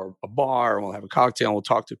 or a bar, and we'll have a cocktail, and we'll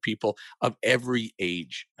talk to people of every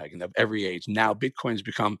age. Of every age. Now, Bitcoin's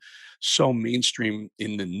become so mainstream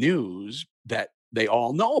in the news that they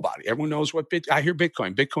all know about it. Everyone knows what I hear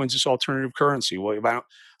Bitcoin. Bitcoin's this alternative currency. Well, I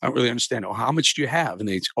don't really understand. Oh, how much do you have? And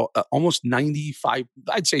they almost 95.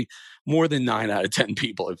 I'd say more than 9 out of 10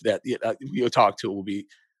 people, if that you talk to, will be,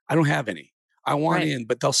 I don't have any. I want Right. in,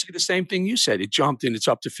 but they'll say the same thing you said. It jumped and it's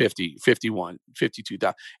up to 50, 51,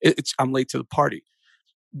 52,000. I'm late to the party.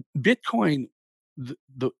 Bitcoin,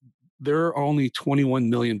 the there are only 21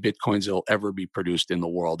 million Bitcoins that'll ever be produced in the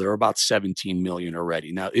world. There are about 17 million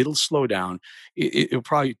already. Now it'll slow down. It'll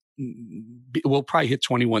probably we'll probably hit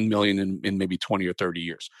 21 million in maybe 20 or 30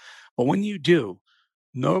 years. But when you do,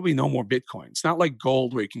 there'll be no more Bitcoin. It's not like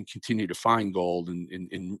gold where you can continue to find gold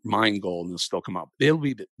and mine gold and it'll still come up. They'll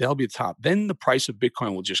be the top. Then the price of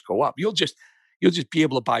Bitcoin will just go up. You'll just be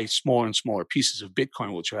able to buy smaller and smaller pieces of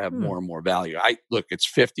Bitcoin, which will have more and more value. It's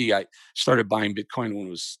 50. I started buying Bitcoin when it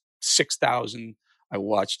was 6,000. I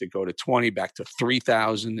watched it go to 20, back to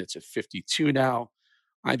 3,000. It's at 52 now.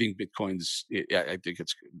 I think I think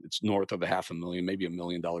it's north of a half a million, maybe $1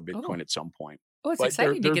 million Bitcoin at some point. Oh, it's But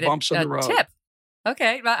exciting to there are get bumps on a the road. tip.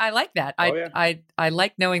 Okay, well, I like that. Oh, yeah. I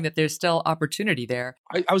like knowing that there's still opportunity there.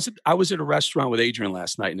 I was at a restaurant with Adrian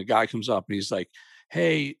last night, and the guy comes up and he's like,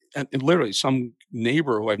 "Hey," and literally some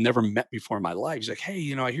neighbor who I've never met before in my life. He's like,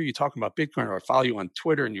 "Hey, I hear you talking about Bitcoin, or I follow you on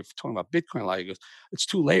Twitter, and you're talking about Bitcoin." Like, he goes, "It's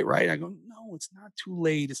too late, right?" I go, "No, it's not too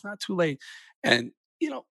late. It's not too late." And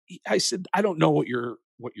I said, "I don't know what your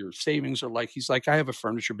savings are like." He's like, "I have a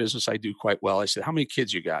furniture business. I do quite well." I said, "How many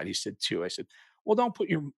kids you got?" He said, "2." I said, "Well, don't put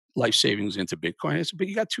your life savings into Bitcoin." I said, "But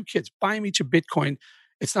you got 2 kids. Buy them each a Bitcoin.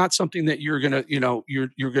 It's not something that you're gonna,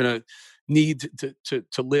 you're gonna need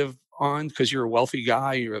to live on because you're a wealthy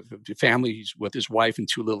guy. You're a family. He's with his wife and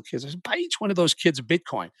 2 little kids." I said, "Buy each one of those kids a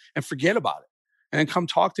Bitcoin and forget about it, and then come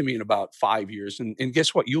talk to me in about 5 years. And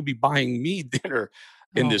guess what? You'll be buying me dinner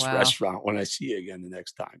in Oh, this wow. restaurant when I see you again the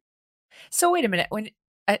next time." So wait a minute. When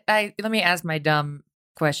I let me ask my dumb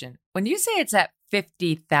question. When you say it's at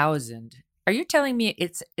 50,000, are you telling me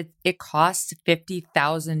it costs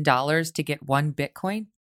 $50,000 to get one Bitcoin?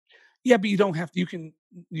 Yeah, but you don't have to.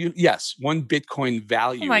 Yes, one Bitcoin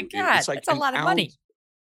Oh my value. God, It's like that's a an lot of money. ounce.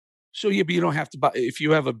 So yeah, but you don't have to buy. If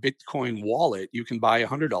you have a Bitcoin wallet, you can buy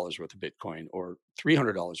 $100 worth of Bitcoin or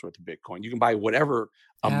 $300 worth of Bitcoin. You can buy whatever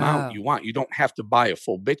amount Oh, you want. You don't have to buy a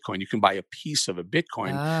full Bitcoin. You can buy a piece of a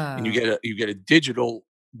Bitcoin, and you oh, get a digital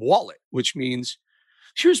wallet, which means,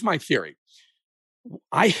 here's my theory.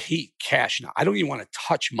 I hate cash now. I don't even want to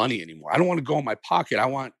touch money anymore. I don't want to go in my pocket.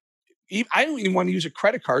 I don't even want to use a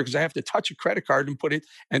credit card because I have to touch a credit card and put it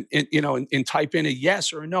and type in a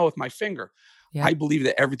yes or a no with my finger. yep, I believe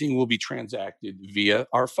that everything will be transacted via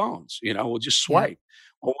our phones. We'll just yep. swipe.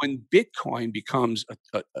 Well, when Bitcoin becomes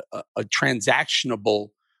a transactionable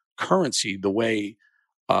currency, the way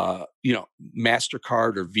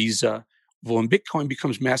Mastercard or Visa, well, when Bitcoin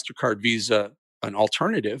becomes Mastercard, Visa, an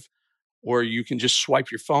alternative, or you can just swipe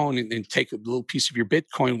your phone and take a little piece of your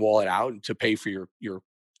Bitcoin wallet out to pay for your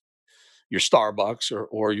Starbucks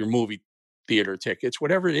or your movie theater tickets,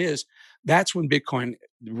 whatever it is. That's when Bitcoin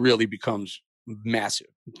really becomes massive.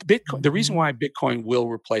 Bitcoin, the reason Hmm. why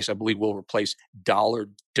Bitcoin I believe will replace dollar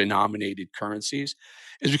denominated currencies,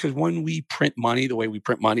 is because when we print money, the way we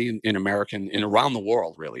print money in America and around the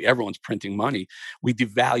world, really, everyone's printing money, we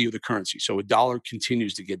devalue the currency. So a dollar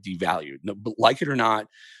continues to get devalued. No, but like it or not,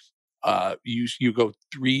 you go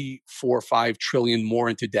 3, 4, 5 trillion more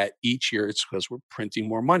into debt each year. It's because we're printing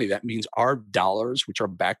more money. That means our dollars, which are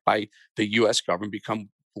backed by the U.S. government, become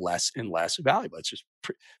less and less valuable. It's just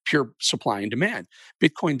pure supply and demand.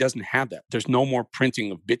 Bitcoin doesn't have that. There's no more printing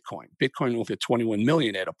of Bitcoin. Bitcoin will hit 21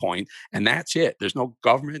 million at a point, and that's it. There's no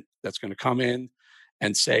government that's going to come in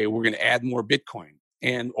and say we're going to add more Bitcoin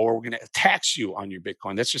or we're going to tax you on your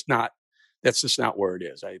Bitcoin. That's just not where it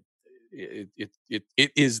is. It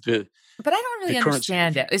is But I don't the really currency of the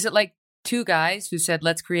understand it. future. Is it like two guys who said,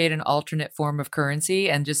 let's create an alternate form of currency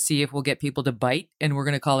and just see if we'll get people to bite? And we're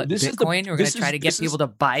going to call it This is the Bitcoin. We're going to try to get people to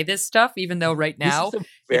buy this stuff, even though right this is now a it's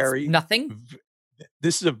very nothing. v-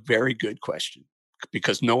 this is a very good question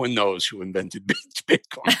because no one knows who invented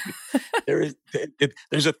Bitcoin.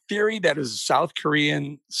 There's a theory that is South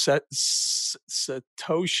Korean Satoshi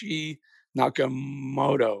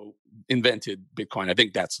Nakamoto invented Bitcoin. I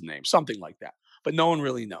think that's the name, something like that. But no one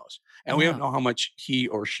really knows, and we don't Oh. know how much he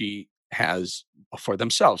or she has for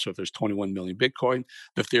themselves. So if there's 21 million Bitcoin,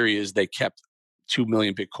 the theory is they kept 2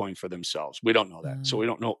 million Bitcoin for themselves. We don't know that, so Mm. we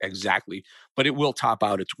don't know exactly, but it will top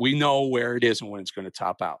out. We know where it is and when it's going to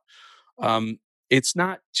top out. Um, it's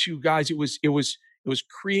not two guys. It was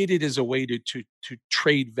created as a way to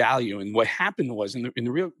trade value. And what happened was,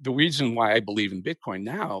 the reason why I believe in Bitcoin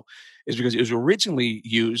now is because it was originally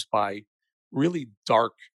used by really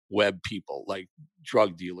dark web people, like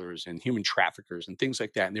drug dealers and human traffickers and things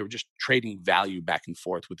like that. And they were just trading value back and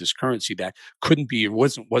forth with this currency that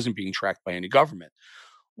wasn't being tracked by any government.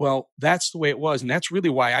 Well, that's the way it was, and that's really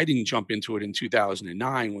why I didn't jump into it in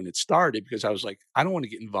 2009 when it started, because I was like, I don't want to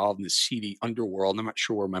get involved in this seedy underworld. I'm not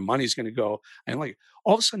sure where my money's going to go. And like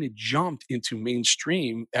all of a sudden, it jumped into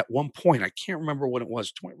mainstream at one point. I can't remember what it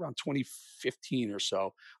was, around 2015 or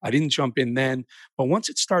so. I didn't jump in then, but once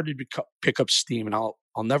it started to pick up steam, and I'll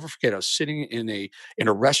never forget. I was sitting in a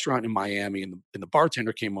restaurant in Miami, and the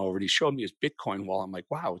bartender came over and he showed me his Bitcoin wall. I'm like,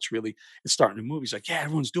 wow, it's starting to move. He's like, yeah,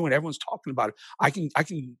 everyone's doing it. Everyone's talking about it. I can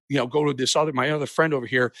go to my other friend over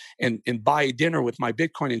here and buy dinner with my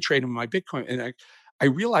Bitcoin and trade him my Bitcoin. And I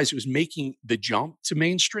realized it was making the jump to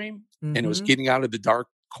mainstream, and it was getting out of the dark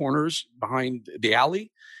corners behind the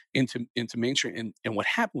alley into mainstream. And what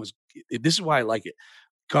happened was, this is why I like it.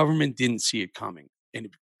 Government didn't see it coming, and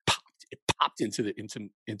it popped into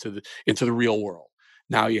the real world.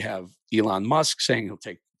 Now you have Elon Musk saying he'll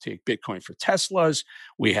take Bitcoin for Teslas.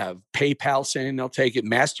 We have PayPal saying they'll take it.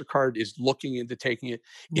 MasterCard is looking into taking it.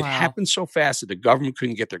 It happened so fast that the government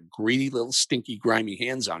couldn't get their greedy little stinky grimy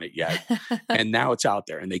hands on it yet. And now it's out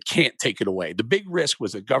there and they can't take it away. The big risk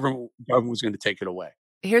was the government was going to take it away.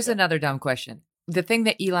 Here's another dumb question. The thing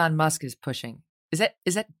that Elon Musk is pushing, is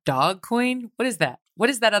that Dogcoin? What is that? What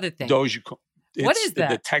is that other thing? Dogecoin. What is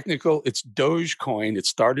that? It's Dogecoin. It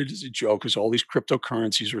started as a joke because all these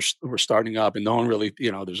cryptocurrencies were starting up, and no one really,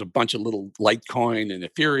 there's a bunch of little Litecoin and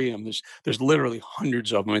Ethereum. There's literally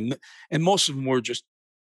hundreds of them, and most of them were just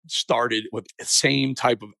started with the same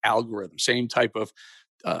type of algorithm, same type of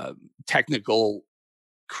technical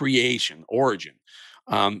creation origin.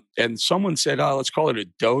 And someone said, "Oh, let's call it a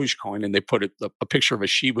Dogecoin," and they put a picture of a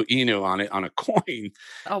Shiba Inu on it on a coin,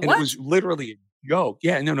 and it was literally a joke.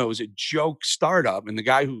 Yeah, no, it was a joke startup, and the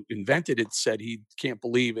guy who invented it said he can't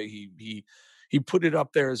believe it. He put it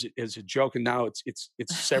up there as a joke, and now it's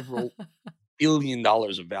several $1 billion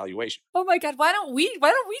of valuation. Oh my God! Why don't we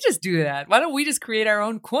just do that? Why don't we just create our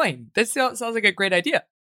own coin? This sounds like a great idea.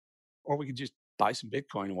 Or we could just buy some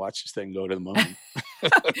Bitcoin and watch this thing go to the moon.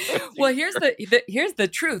 Well, here's the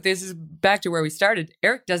truth. This is back to where we started.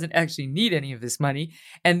 Eric doesn't actually need any of this money,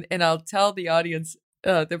 and I'll tell the audience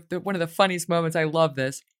one of the funniest moments. I love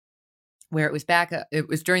this, where it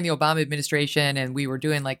was during the Obama administration, and we were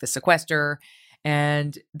doing like the sequester,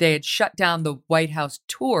 and they had shut down the White House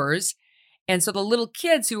tours. And so the little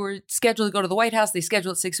kids who were scheduled to go to the White House, they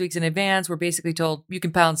scheduled it 6 weeks in advance, were basically told, you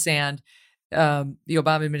can pound sand. The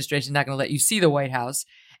Obama administration is not going to let you see the White House.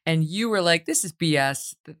 And you were like, this is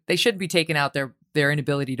BS. They shouldn't be taking out their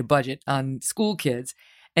inability to budget on school kids.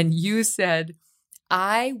 And you said,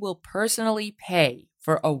 I will personally pay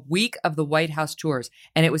for a week of the White House tours.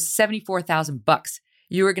 And it was $74,000.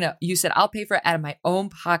 You said, I'll pay for it out of my own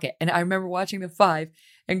pocket. And I remember watching The Five,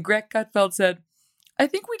 and Greg Gutfeld said, I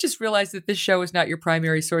think we just realized that this show is not your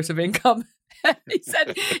primary source of income. He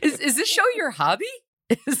said, is this show your hobby?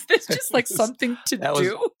 Is this just like something to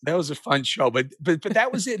do? That was a fun show, but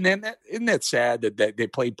that was it. And then isn't that sad that they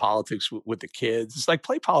played politics with the kids? It's like,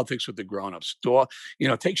 play politics with the grown-ups.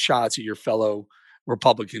 Take shots at your fellow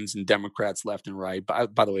Republicans and Democrats left and right.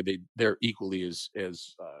 By the way, they're equally as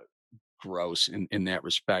gross in that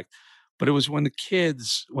respect. But it was when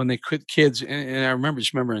they could kids, and I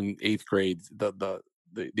remember in eighth grade, the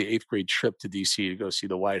eighth grade trip to DC to go see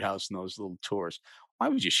the White House and those little tours. Why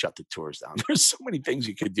would you shut the tours down? There's so many things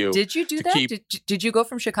you could do. Did you do that? Did you go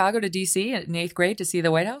from Chicago to DC in eighth grade to see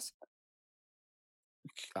the White House?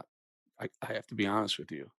 I have to be honest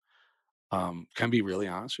with you. Can I be really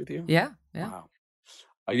honest with you? Yeah. Wow.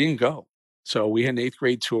 I didn't go. So we had an eighth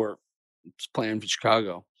grade tour planned for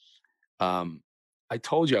Chicago. I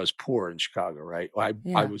told you I was poor in Chicago, right?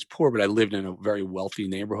 I was poor, but I lived in a very wealthy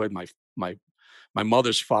neighborhood. My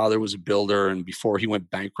mother's father was a builder, and before he went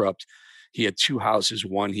bankrupt, he had 2 houses.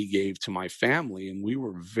 One he gave to my family, and we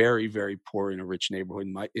were very, very poor in a rich neighborhood.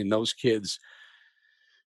 And those kids,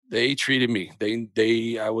 they treated me.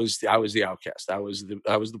 I was the outcast. I was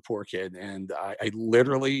the poor kid, and I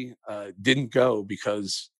literally didn't go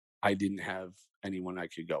because I didn't have anyone I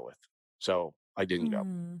could go with. So I didn't go,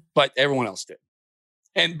 but everyone else did.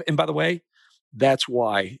 And by the way, that's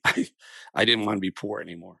why I didn't want to be poor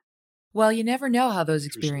anymore. Well, you never know how those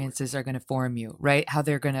experiences are going to form you, right? How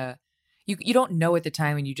they're going to, you don't know at the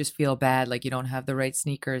time, and you just feel bad, like you don't have the right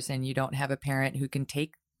sneakers and you don't have a parent who can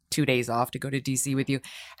take 2 days off to go to DC with you,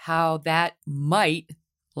 how that might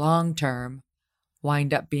long-term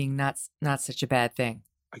wind up being not such a bad thing.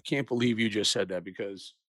 I can't believe you just said that,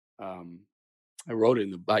 because I wrote it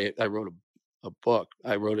I wrote a book.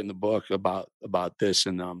 I wrote in the book about this,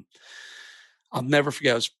 and I'll never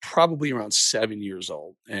forget. I was probably around 7 years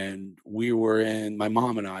old, and my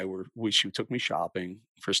mom and I she took me shopping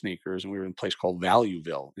for sneakers, and we were in a place called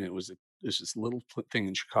Valueville, and there's this little thing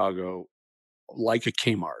in Chicago, like a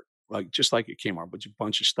Kmart, just like a Kmart, but a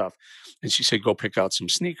bunch of stuff. And she said, "Go pick out some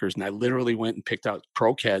sneakers." And I literally went and picked out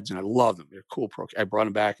Pro Keds, and I love them. They're cool I brought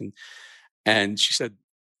them back, and she said,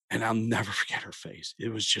 and I'll never forget her face.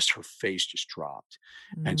 It was just her face just dropped,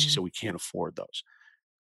 and she said, "We can't afford those."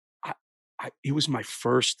 I, it was my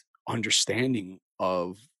first understanding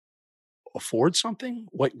of afford something.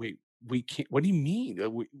 Wait, we can't. What do you mean?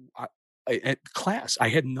 At class, I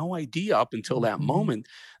had no idea up until that Mhm. moment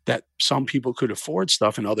that some people could afford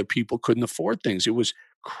stuff and other people couldn't afford things. It was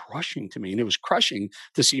crushing to me, and it was crushing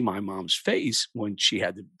to see my mom's face when she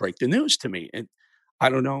had to break the news to me. And I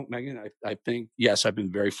don't know, Megan. I think yes, I've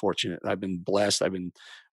been very fortunate. I've been blessed.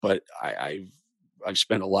 But I've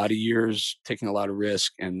spent a lot of years taking a lot of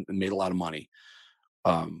risk and made a lot of money.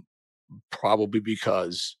 Um, Probably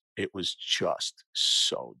because it was just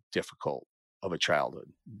so difficult of a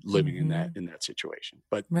childhood living Mhm. in that situation.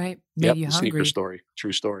 But Right. Made yep, you the sneaker hungry. story,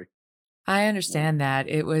 true story. I Yeah. understand that.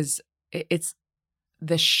 It's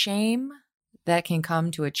the shame that can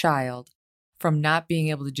come to a child from not being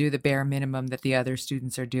able to do the bare minimum that the other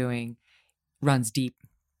students are doing runs deep.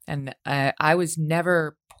 And I was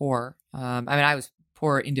never poor. I mean, I was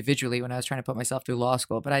poor individually when I was trying to put myself through law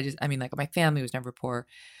school, but I mean, like my family was never poor.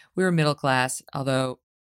 We were middle class, although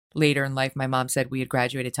later in life, my mom said we had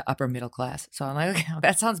graduated to upper middle class. So I'm like, okay,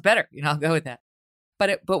 that sounds better. I'll go with that.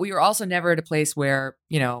 But we were also never at a place where,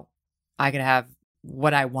 I could have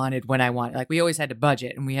what I wanted when I wanted. Like we always had to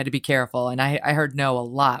budget and we had to be careful. And I heard no a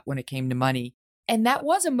lot when it came to money. And that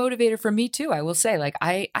was a motivator for me too, I will say. Like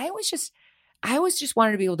I always just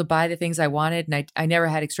wanted to be able to buy the things I wanted. And I never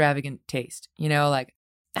had extravagant taste. Like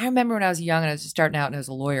I remember when I was young and I was just starting out and I was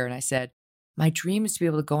a lawyer and I said, my dream is to be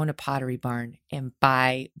able to go into Pottery Barn and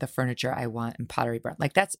buy the furniture I want in Pottery Barn.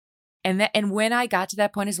 Like and when I got to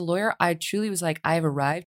that point as a lawyer, I truly was like, I have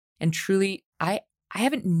arrived, and truly, I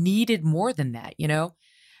haven't needed more than that.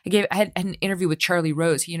 I had an interview with Charlie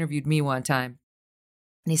Rose. He interviewed me one time,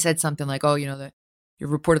 and he said something like, "Oh, that you're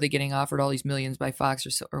reportedly getting offered all these millions by Fox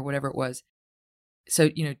or whatever it was. So,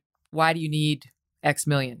 why do you need X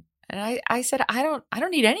million?" And I said, I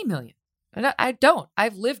don't need any million. And I don't.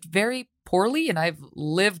 I've lived very poorly, and I've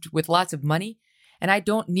lived with lots of money, and I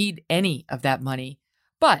don't need any of that money.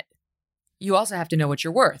 But you also have to know what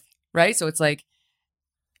you're worth, right? So it's like,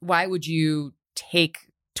 why would you take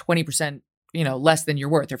 20%, less than you're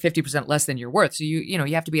worth or 50% less than you're worth? So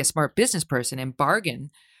you have to be a smart business person and bargain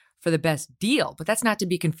for the best deal. But that's not to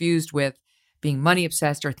be confused with being money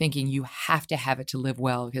obsessed or thinking you have to have it to live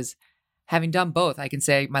well, because having done both, I can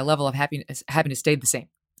say my level of happiness stayed the same.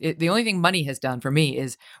 The only thing money has done for me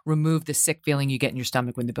is remove the sick feeling you get in your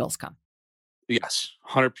stomach when the bills come. Yes,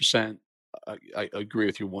 100%. I agree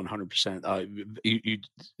with you 100%.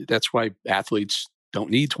 That's why athletes don't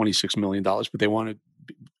need $26 million, but they want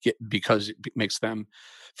to get, because it makes them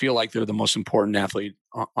feel like they're the most important athlete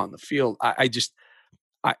on the field. I,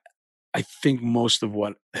 I think most of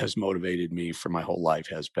what has motivated me for my whole life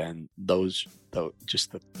has been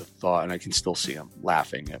just the thought, and I can still see them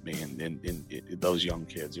laughing at me and those young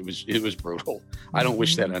kids. It was brutal. I don't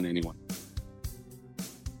wish that Mhm. on anyone.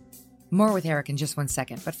 More with Eric in just one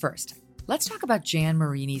second, but first, let's talk about Jan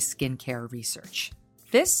Marini's skincare research.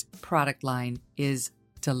 This product line is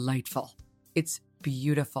delightful. It's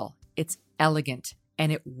beautiful, it's elegant,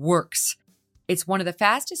 and it works. It's one of the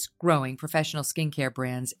fastest growing professional skincare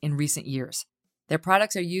brands in recent years. Their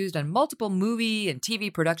products are used on multiple movie and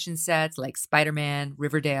TV production sets like Spider-Man,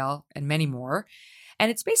 Riverdale, and many more.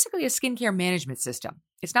 And it's basically a skincare management system.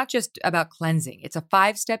 It's not just about cleansing, it's a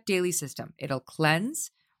 5-step daily system. It'll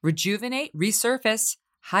cleanse, rejuvenate, resurface,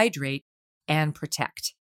 hydrate, and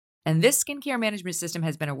protect. And this skincare management system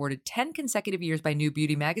has been awarded 10 consecutive years by New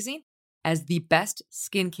Beauty magazine as the best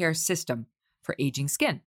skincare system for aging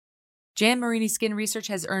skin. Jan Marini Skin Research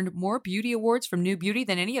has earned more beauty awards from New Beauty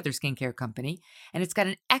than any other skincare company, and it's got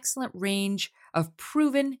an excellent range of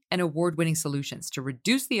proven and award-winning solutions to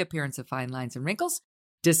reduce the appearance of fine lines and wrinkles,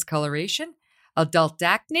 discoloration, adult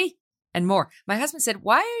acne, and more. My husband said,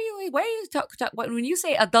 why are you when you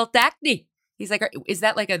say adult acne? He's like, is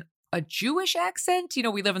that like a Jewish accent?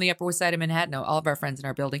 We live on the Upper West Side of Manhattan. All of our friends in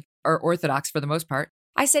our building are Orthodox for the most part.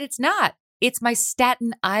 I said, it's not. It's my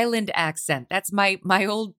Staten Island accent. That's my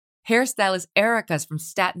old hairstylist Erica's from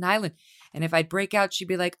Staten Island. And if I'd break out, she'd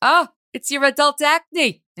be like, oh, it's your adult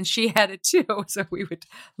acne. And she had it too. So we would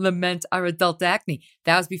lament our adult acne.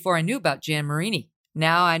 That was before I knew about Jan Marini.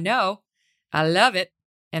 Now I know. I love it.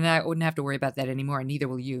 And I wouldn't have to worry about that anymore. And neither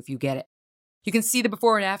will you if you get it. You can see the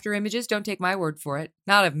before and after images. Don't take my word for it.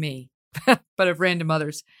 Not of me, but of random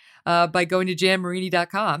others, by going to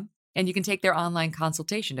janmarini.com. And you can take their online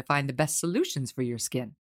consultation to find the best solutions for your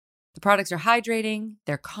skin. The products are hydrating,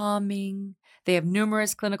 they're calming, they have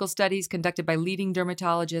numerous clinical studies conducted by leading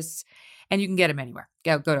dermatologists, and you can get them anywhere.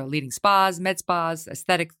 Go to leading spas, med spas,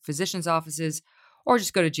 aesthetic physicians' offices, or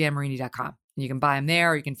just go to janmarini.com. You can buy them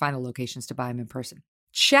there, or you can find the locations to buy them in person.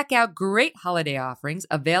 Check out great holiday offerings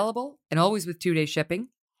available and always with 2-day shipping,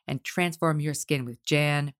 and transform your skin with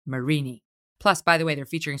Jan Marini. Plus, by the way, they're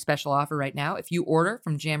featuring a special offer right now. If you order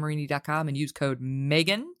from janmarini.com and use code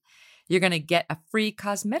Megan, you're going to get a free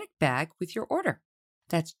cosmetic bag with your order.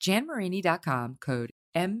 That's janmarini.com, code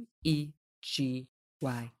MEGYN.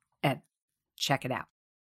 Check it out.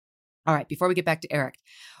 All right, before we get back to Eric,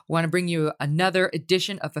 I want to bring you another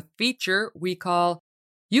edition of a feature we call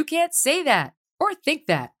You Can't Say That, or Think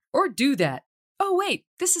That, or Do That. Oh, wait,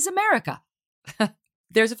 this is America.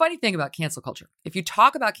 There's a funny thing about cancel culture. If you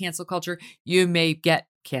talk about cancel culture, you may get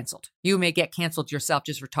canceled. You may get canceled yourself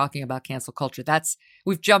just for talking about cancel culture.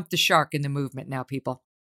 We've jumped the shark in the movement now, people.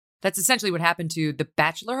 That's essentially what happened to the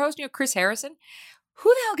Bachelor host, Chris Harrison. Who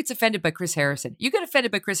the hell gets offended by Chris Harrison? You get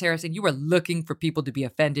offended by Chris Harrison, you are looking for people to be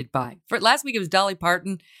offended by. For last week it was Dolly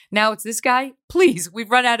Parton. Now it's this guy. Please,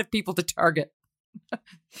 we've run out of people to target.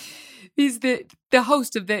 He's the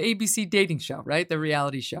host of the ABC dating show, right? The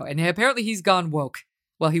reality show. And apparently he's gone woke.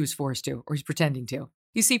 Well, he was forced to, or he's pretending to.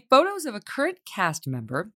 You see, photos of a current cast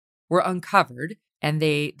member were uncovered, and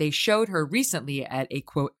they showed her recently at a,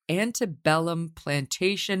 quote, antebellum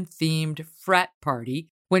plantation-themed frat party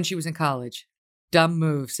when she was in college. Dumb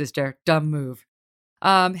move, sister. Dumb move.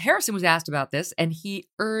 Harrison was asked about this, and he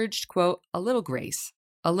urged, quote, a little grace,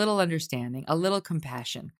 a little understanding, a little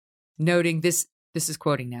compassion, noting this is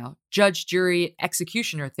quoting now, judge, jury,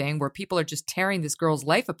 executioner thing where people are just tearing this girl's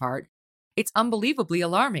life apart. It's unbelievably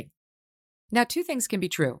alarming. Now, 2 things can be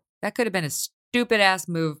true. That could have been a stupid-ass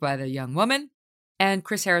move by the young woman, and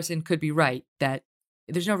Chris Harrison could be right that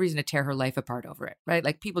there's no reason to tear her life apart over it, right?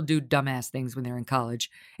 Like, people do dumbass things when they're in college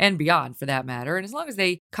and beyond, for that matter. And as long as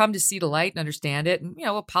they come to see the light and understand it and,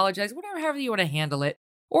 apologize, however you want to handle it,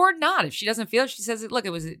 or not. If she doesn't feel it, she says, look, it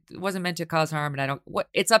wasn't meant to cause harm, and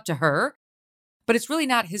it's up to her. But it's really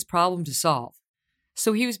not his problem to solve.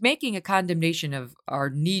 So he was making a condemnation of our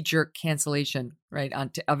knee-jerk cancellation, right,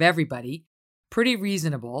 of everybody. Pretty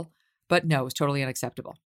reasonable, but no, it was totally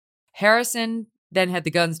unacceptable. Harrison then had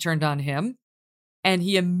the guns turned on him, and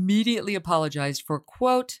he immediately apologized for,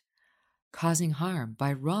 quote, causing harm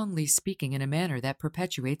by wrongly speaking in a manner that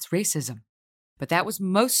perpetuates racism. But that was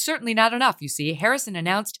most certainly not enough, you see. Harrison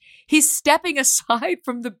announced he's stepping aside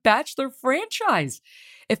from the Bachelor franchise,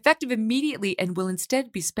 effective immediately, and will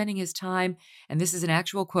instead be spending his time, and this is an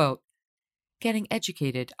actual quote, getting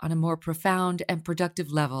educated on a more profound and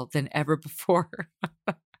productive level than ever before.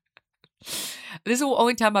 This is the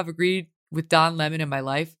only time I've agreed with Don Lemon in my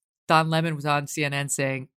life. Don Lemon was on CNN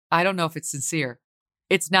saying, I don't know if it's sincere.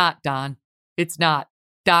 It's not, Don. It's not.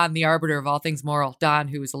 Don, the arbiter of all things moral. Don,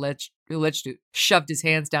 who is alleged to shoved his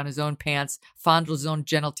hands down his own pants, fondled his own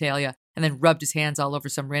genitalia, and then rubbed his hands all over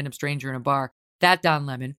some random stranger in a bar. That Don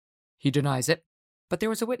Lemon. He denies it. But there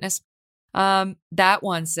was a witness. That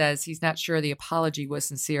one says he's not sure the apology was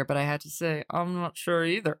sincere, but I had to say, I'm not sure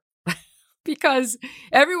either. Because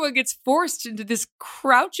everyone gets forced into this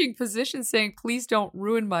crouching position saying, please don't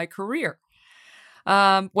ruin my career.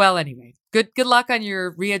 Well, anyway, good luck on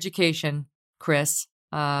your re-education, Chris.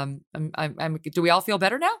 Do we all feel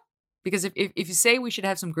better now? Because if you say we should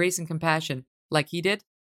have some grace and compassion like he did,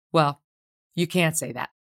 well, you can't say that.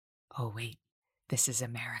 Oh, wait, this is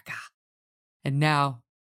America. And now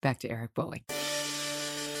back to Eric Bolling.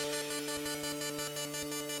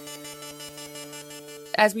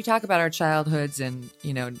 As we talk about our childhoods and,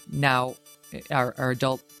 now our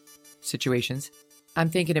adult situations, I'm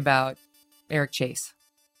thinking about Eric Chase.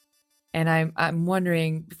 And I'm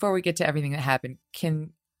wondering, before we get to everything that happened,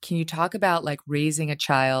 can you talk about like raising a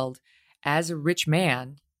child as a rich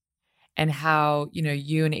man and how,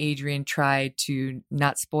 you and Adrian tried to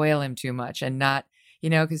not spoil him too much and not,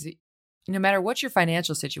 because no matter what your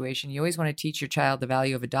financial situation, you always want to teach your child the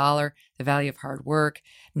value of $1, the value of hard work,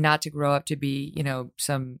 not to grow up to be,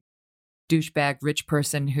 some douchebag rich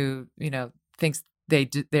person who, thinks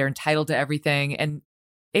they're entitled to everything. And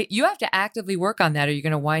you have to actively work on that, or you're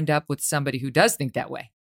going to wind up with somebody who does think that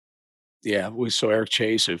way. Yeah, so Eric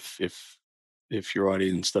Chase, if your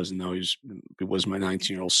audience doesn't know, he was my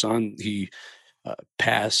 19-year-old son. He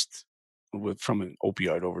passed from an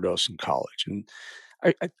opioid overdose in college, and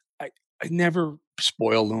I never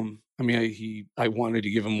spoiled him. I mean, I wanted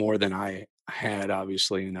to give him more than I had,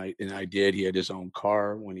 obviously, and I did. He had his own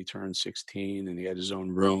car when he turned 16, and he had his own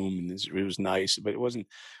room, and it was nice, but it wasn't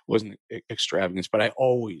extravagance. But I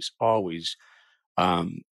always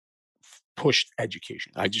um, pushed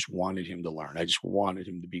education. I just wanted him to learn. I just wanted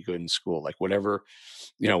him to be good in school. Like whatever,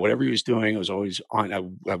 whatever he was doing, I was always on. I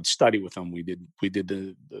would study with him. We did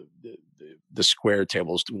the square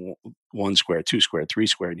tables, one square, two square, three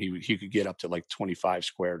square, and he could get up to like 25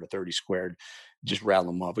 squared or 30 squared, just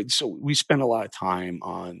rattle them up. So we spent a lot of time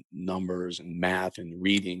on numbers and math and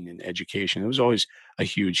reading and education. It was always a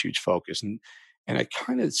huge focus, and I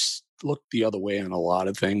kind of looked the other way on a lot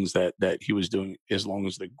of things that he was doing, as long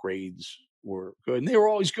as the grades were good, and they were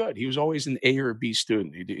always good. He was always an A or B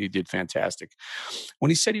student. He did fantastic. When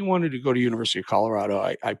he said he wanted to go to University of Colorado,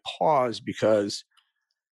 I paused because,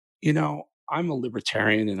 I'm a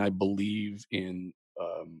libertarian, and I believe in.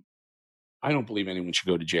 I don't believe anyone should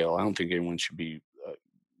go to jail. I don't think anyone should be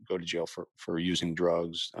go to jail for using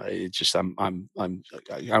drugs. It's just I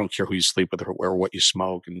don't care who you sleep with or what you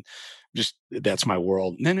smoke, and just that's my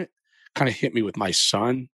world. And then it kind of hit me with my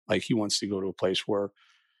son. Like he wants to go to a place where,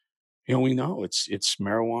 we know it's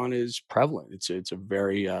marijuana is prevalent. It's a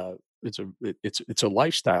very it's a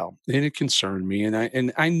lifestyle, and it concerned me.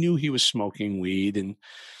 And I knew he was smoking weed, and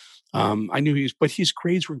I knew but his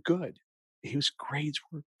grades were good. His grades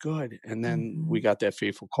were good, and then we Mhm. got that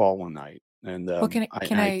fateful call one night, and Well, can I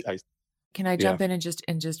can I I can I yeah. jump in and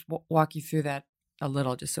just walk you through that a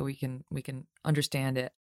little, just so we can understand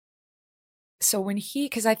it. So when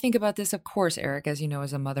because I think about this, of course, Eric, as you know,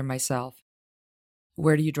 as a mother myself,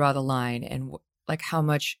 where do you draw the line, and like how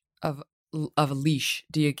much of a leash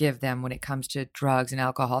do you give them when it comes to drugs and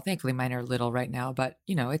alcohol? Thankfully, mine are little right now, but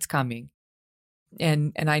it's coming.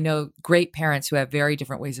 And I know great parents who have very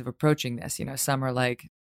different ways of approaching this. Some are like,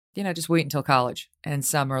 just wait until college, and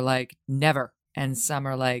some are like never, and some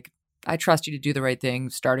are like, I trust you to do the right thing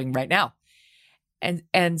starting right now.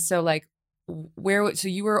 And so like so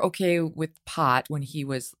you were okay with pot when he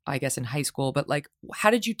was, I guess, in high school, but like how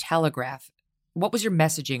did you telegraph? What was your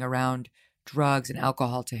messaging around drugs and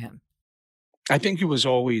alcohol to him? I think it was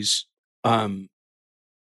always, um,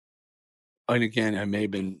 and again, I may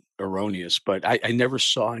have been erroneous, but I never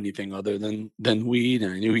saw anything other than weed,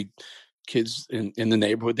 and I knew kids in the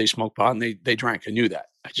neighborhood, they smoked pot and they drank. I knew that.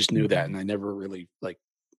 I just knew that, Mhm. and I never really like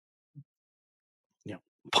you know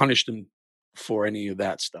punished him for any of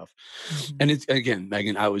that stuff. And Mhm. it's again,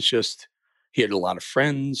 Megan, I was just he had a lot of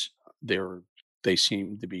friends. They were they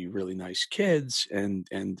seemed to be really nice kids, and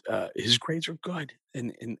his grades were good.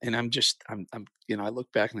 And I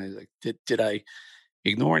look back and I was like, did I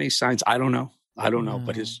ignore any signs? I don't know. I don't know.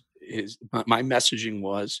 But No. my messaging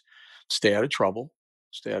was stay out of trouble.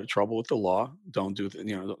 Stay out of trouble with the law. Don't do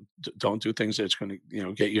don't do things that's going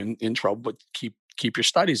to get you in trouble. But keep your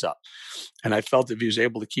studies up. And I felt if he was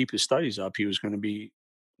able to keep his studies up, he was going to be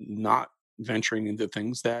not venturing into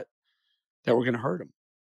things that were going to hurt him.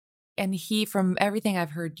 And he, from everything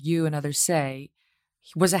I've heard you and others say,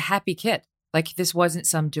 he was a happy kid. Like this wasn't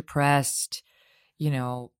some depressed, you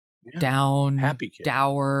know, Yeah, down, happy kid,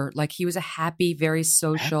 dour. Like he was a happy, very happy kid.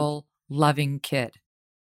 social, loving kid.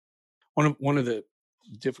 One of the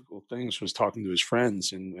difficult things was talking to his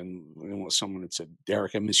friends, and someone had said,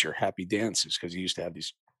 "Derek, I miss your happy dances," because he used to have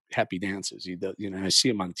these happy dances. He does, I see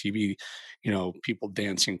him on TV, people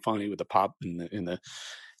dancing funny with the pop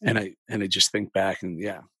and I just think back, and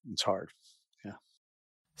yeah, it's hard. Yeah,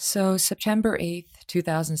 So September 8th,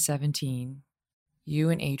 2017, you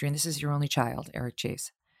and Adrian, this is your only child, Eric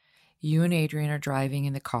Chase. You and Adrian are driving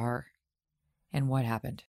in the car. And what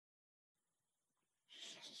happened?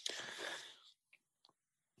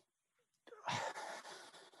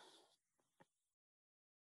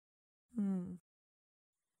 Hmm.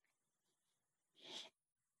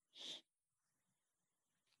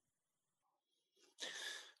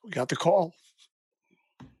 we got the call.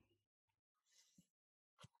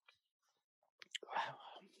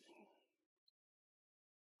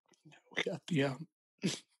 We got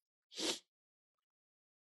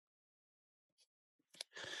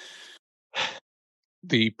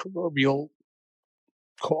the proverbial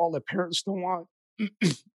call that parents don't want.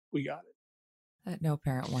 We got it. That no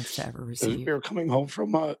parent wants to ever We receive. were coming home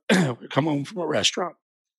from a we were coming home from a restaurant.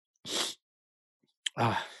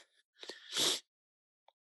 Ah,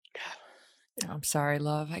 I'm sorry,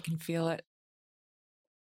 love. I can feel it.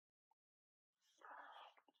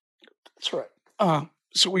 that's right.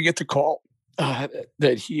 So we get the call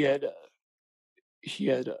that he had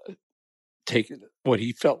taken what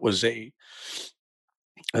he felt was a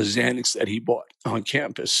Xanax that he bought on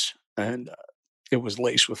campus, and it was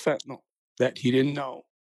laced with fentanyl that he didn't know,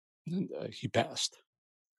 and he passed.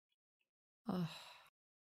 Oh,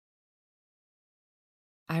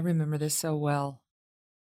 I remember this so well.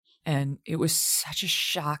 And it was such a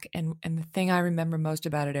shock. And the thing I remember most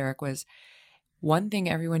about it, Eric, was one thing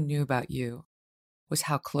everyone knew about you was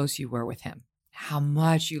how close you were with him, how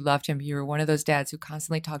much you loved him. You were one of those dads who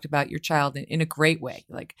constantly talked about your child in a great way,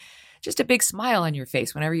 like just a big smile on your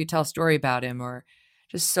face whenever you tell a story about him, or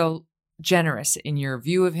just so generous in your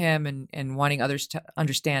view of him and wanting others to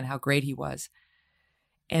understand how great he was.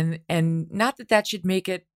 And not that that should make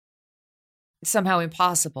it somehow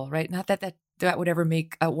impossible, right? Not that that would ever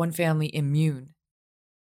make one family immune,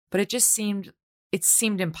 but it seemed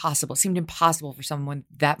impossible. It seemed impossible for someone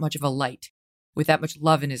that much of a light with that much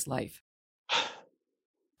love in his life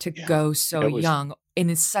to Yeah, go so it was. young and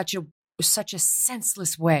in such a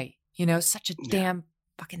senseless way, such a Yeah, damn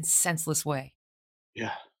fucking senseless way.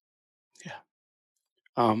 yeah, yeah.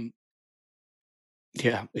 Um,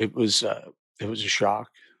 yeah, it was. It was a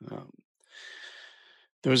shock. Um,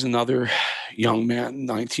 there was another young man,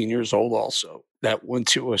 19 years old, also that went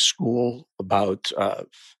to a school about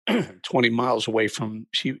 20 miles away from.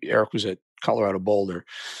 Eric was at Colorado Boulder.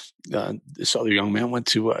 This other young man went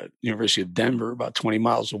to University of Denver, about 20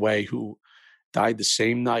 miles away, who died the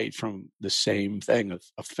same night from the same thing,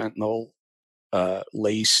 a fentanyl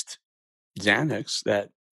laced Xanax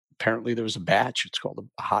that apparently there was a batch. It's called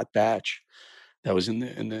a hot batch that was in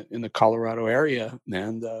the Colorado area,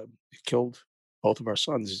 and it killed both of our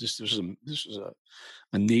sons. This was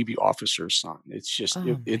a Navy officer's son. It's just Oh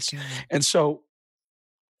my it's God. and so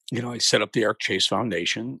I set up the Eric Chase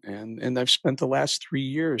Foundation, and I've spent the last 3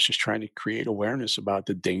 years just trying to create awareness about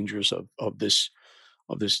the dangers of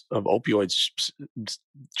opioids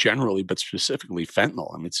generally, but specifically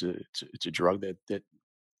fentanyl. I mean, it's a drug that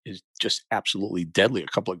is just absolutely deadly. A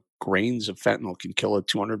couple of grains of fentanyl can kill a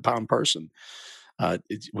 200-pound person.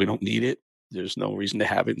 We don't need it. There's no reason to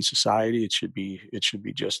have it in society. It should be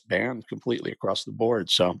just banned completely across the board.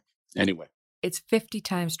 So anyway, It's 50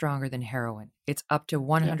 times stronger than heroin. It's up to yeah,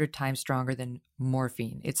 100 times stronger than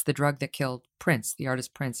morphine. It's the drug that killed Prince, the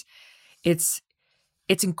artist Prince. It's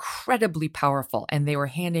it's incredibly powerful, and they were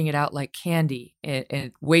handing it out like candy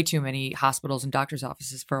in way too many hospitals and doctors'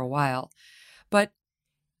 offices for a while. But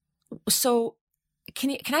so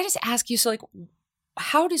can I just ask you, so like,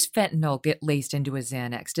 how does fentanyl get laced into a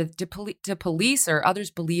Xanax? Do police or others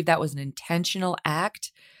believe that was an intentional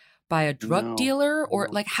act by a drug no, dealer, or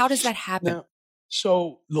no, like how does that happen? no.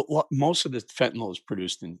 So most of the fentanyl is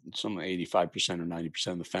produced in some 85% or 90%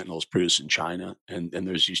 of the fentanyl is produced in China, and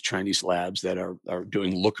there's these Chinese labs that are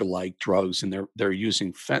doing look-alike drugs, and they're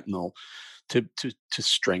using fentanyl to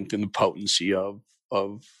strengthen the potency of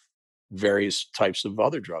various types of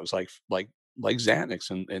other drugs like Xanax.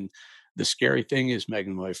 And the scary thing is,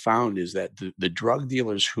 Megan, what I found is that the drug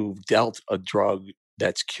dealers who've dealt a drug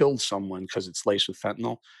that's killed someone because it's laced with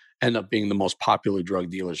fentanyl end up being the most popular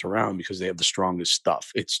drug dealers around because they have the strongest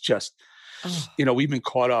stuff. It's just, Oh, we've been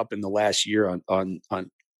caught up in the last year on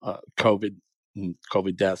COVID and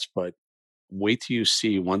COVID deaths, but wait till you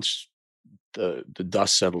see once the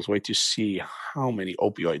dust settles, wait to see how many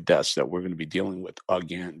opioid deaths that we're going to be dealing with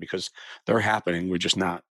again, because they're happening. They're just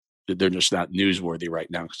not newsworthy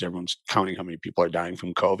right now because everyone's counting how many people are dying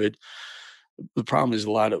from COVID. The problem is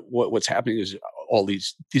a lot of what's happening is all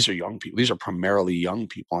these are young people. These are primarily young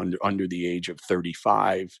people under the age of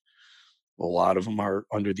 35. A lot of them are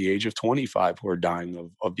under the age of 25 who are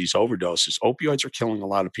dying of these overdoses. Opioids are killing a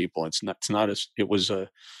lot of people. It's not as it was a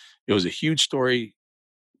huge story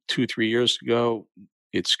 2, 3 years ago.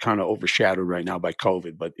 It's kinda overshadowed right now by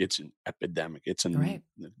COVID, but it's an epidemic. right.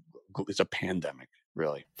 It's a pandemic,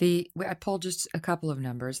 really. I pulled just a couple of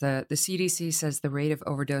numbers. The CDC says the rate of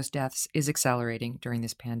overdose deaths is accelerating during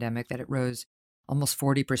this pandemic, that it rose almost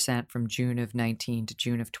 40% from June of 19 to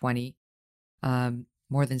June of 20.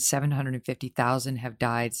 More than 750,000 have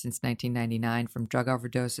died since 1999 from drug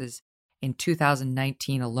overdoses. In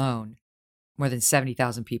 2019 alone, more than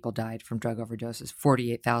 70,000 people died from drug overdoses,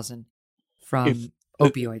 48,000 If from a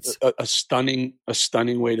opioids. a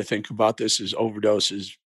stunning way to think about this is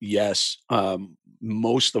overdoses, yes,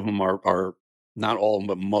 most of them are not all of them,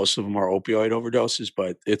 but most of them are opioid overdoses,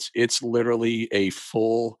 but it's literally a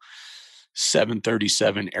full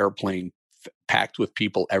 737 airplane packed with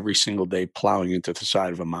people every single day plowing into the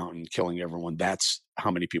side of a mountain, killing everyone. That's how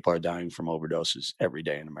many people are dying from overdoses every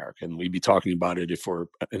day in America. And we'd be talking about it if we're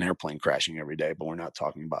an airplane crashing every day, but we're not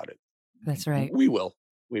talking about it. That's right. We will.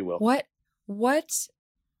 We will. What what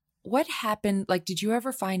what happened? Like, did you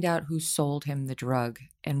ever find out who sold him the drug,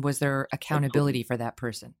 and was there I couldn't. accountability for that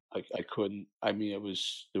person? I couldn't. I mean, it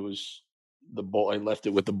was I left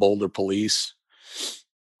it with the Boulder police.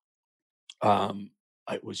 Um,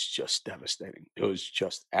 it was just devastating. It was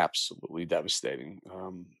just absolutely devastating.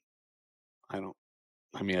 I don't.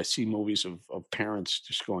 I mean, I see movies of parents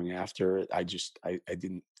just going after it. I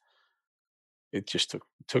didn't. It just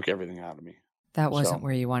took everything out of me. That wasn't So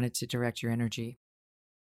where you wanted to direct your energy.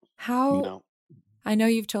 How no, I know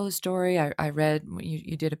you've told a story. I read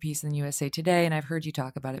you did a piece in the USA Today, and I've heard you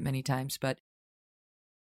talk about it many times. But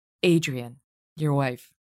Adrienne, your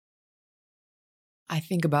wife, I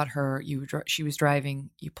think about her. She was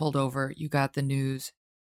driving. You pulled over. You got the news.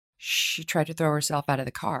 She tried to throw herself out of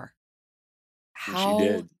the car. she How?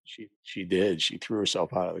 did. She did. She threw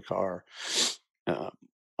herself out of the car uh,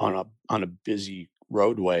 on a busy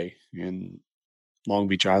roadway in Long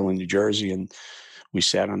Beach Island, New Jersey, and we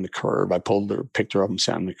sat on the curb. I pulled her, picked her up, and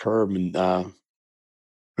sat on the curb, and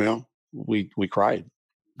we cried.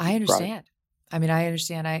 I We cried. understand. I mean, I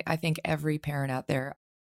understand. I think every parent out there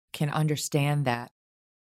can understand that.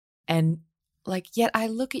 And like, yet I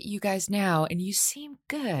look at you guys now, and you seem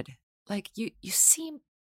good. Like you seem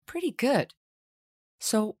pretty good.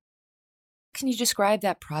 So, can you describe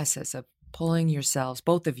that process of pulling yourselves,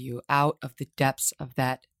 both of you, out of the depths of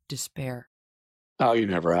that despair? Oh, you're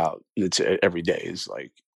never out. It's every day is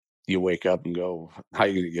like you wake up and go, "How are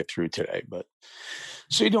you going to get through today?" But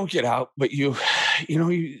so you don't get out, but you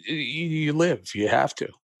live. You have to.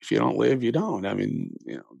 If you don't live, you don't. I mean,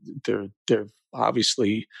 they're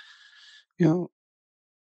obviously, you know,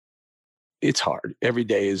 it's hard. Every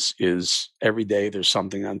day is every day. There's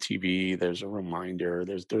something on TV. There's a reminder.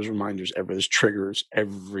 There's reminders everywhere. There's triggers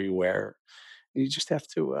everywhere. You just have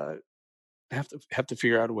to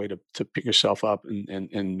figure out a way to pick yourself up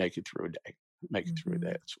and make it through a day. Make it through a day.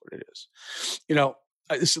 Hmm. That's what it is. You know,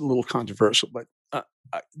 this is a little controversial, but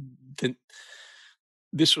I, the,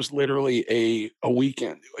 this was literally a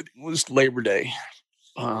weekend. It was Labor Day,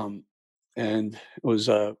 and it was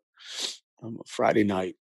a Friday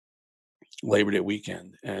night, Labor Day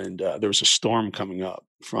weekend, and there was a storm coming up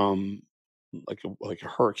from like a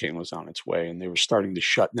hurricane was on its way, and they were starting to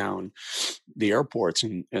shut down the airports.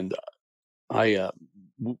 And I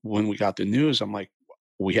when we got the news, I'm like,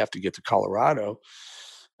 we have to get to Colorado,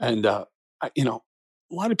 and a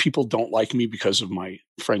lot of people don't like me because of my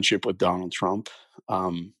friendship with Donald Trump.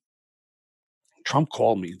 Um, Trump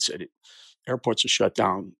called me and said, "Airports are shut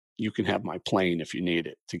down. You can have my plane if you need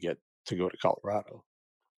it to go to Colorado."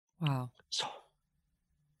 Wow. So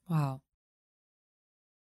Wow.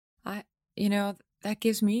 I, you know, that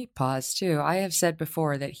gives me pause too. I have said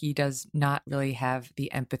before that he does not really have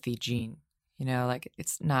the empathy gene, like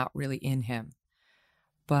it's not really in him.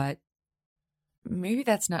 But maybe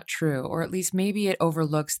that's not true, or at least maybe it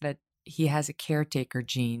overlooks that he has a caretaker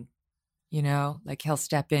gene, like he'll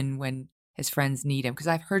step in when his friends need him. Because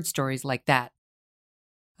I've heard stories like that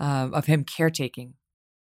of him caretaking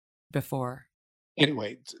before.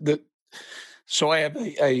 anyway, so I have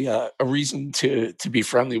a reason to be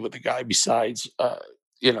friendly with the guy besides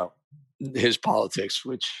you know his politics,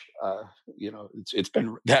 which it's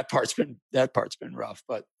been that part's been rough,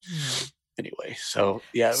 but Yeah. anyway, so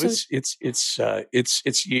yeah, it So was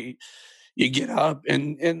it's you get up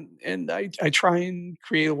and I try and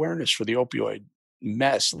create awareness for the opioid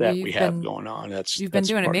mess well, that we have going on. you've been That's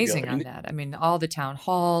doing part of the amazing other. on that. I mean, all the town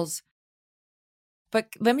halls. But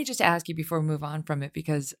let me just ask you before we move on from it,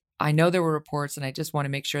 because I know there were reports, and I just want to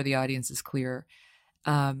make sure the audience is clear.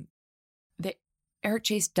 Um, that Eric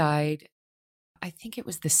Chase died. I think it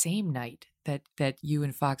was the same night that you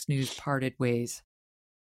and Fox News parted ways,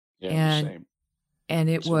 Yeah, the and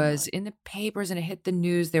it same was night. in the papers and it hit the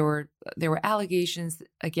news. There were allegations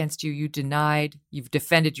against you. You denied. You've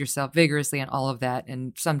defended yourself vigorously on all of that,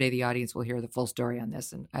 and someday the audience will hear the full story on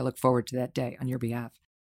this, and I look forward to that day on your behalf.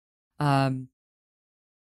 Um,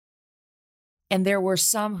 And there were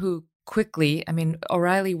some who quickly, I mean,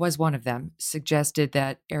 O'Reilly was one of them, suggested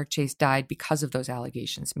that Eric Chase died because of those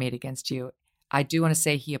allegations made against you. I do want to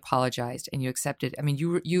say he apologized and you accepted. I mean,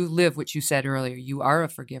 you live what you said earlier. You are a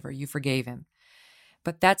forgiver. You forgave him.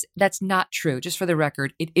 But that's not true. Just for the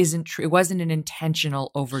record, it isn't true. It wasn't an intentional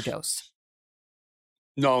overdose.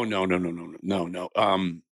 No, no, no, no, no, no, no,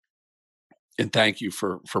 no. And thank you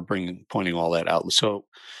for pointing all that out. So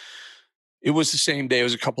it was the same day. It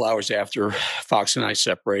was a couple hours after Fox and I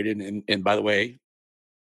separated, and by the way,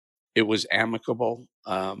 it was amicable.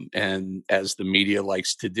 And as the media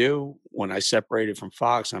likes to do, when I separated from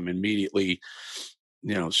Fox, I'm immediately,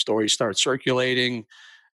 stories start circulating.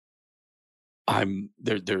 I'm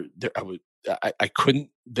there. There. I was. I couldn't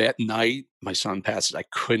that night. My son passes. I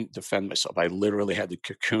couldn't defend myself. I literally had to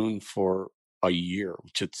cocoon for a year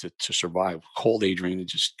to survive. Cold Adrian and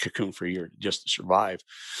just cocoon for a year just to survive.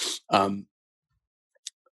 Um,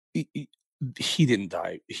 he didn't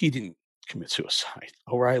die. He didn't commit suicide.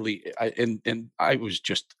 O'Reilly, and I was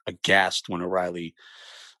just aghast when O'Reilly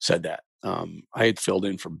said that. I had filled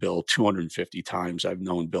in for Bill 250 times. I've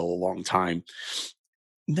known Bill a long time.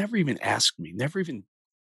 Never even asked me. Never even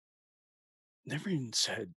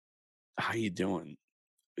said, "How you doing?"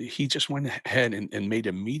 He just went ahead and made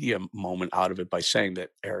a media moment out of it by saying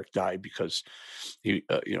that Eric died because he,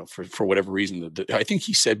 for whatever reason, I think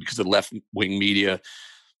he said because the left wing media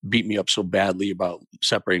beat me up so badly about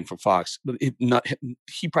separating from Fox, but he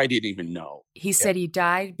probably didn't even know. He Yeah, said he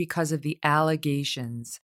died because of the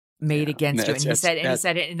allegations made yeah. And against you. And he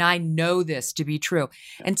said it, and I know this to be true.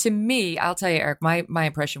 Yeah, And to me, I'll tell you, Eric, my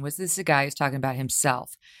impression was this is a guy who's talking about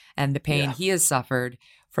himself and the pain yeah, he has suffered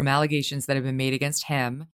from allegations that have been made against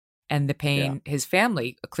him and the yeah, pain his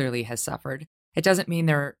family clearly has suffered. It doesn't mean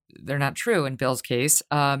they're not true in Bill's case,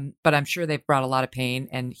 but I'm sure they've brought a lot of pain,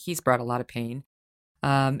 and he's brought a lot of pain,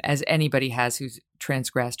 as anybody has who's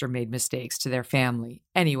transgressed or made mistakes to their family.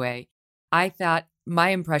 Anyway, I thought my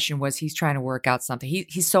impression was he's trying to work out something.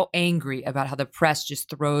 He's so angry about how the press just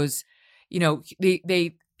throws,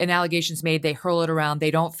 they an allegation's made, they hurl it around, they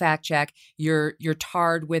don't fact check, you're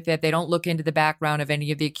tarred with it, they don't look into the background of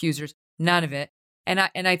any of the accusers, none of it. And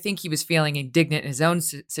I think he was feeling indignant in his own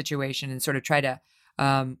situation and sort of try to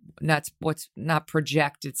not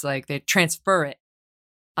project. It's like they transfer it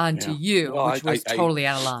onto yeah. you, Well, which was totally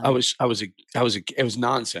out of line. it was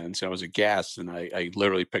nonsense. I was aghast, and I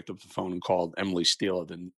literally picked up the phone and called Emily Steele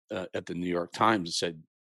at the New York Times and said,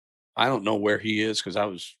 I don't know where he is because I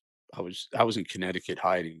was in Connecticut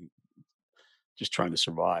hiding, just trying to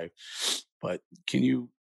survive. But can you?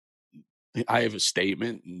 I have a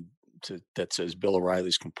statement that says Bill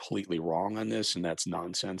O'Reilly's completely wrong on this, and that's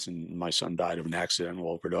nonsense. And my son died of an accidental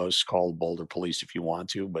overdose. Call Boulder Police if you want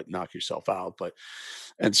to, but knock yourself out.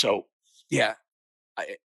 And so, yeah,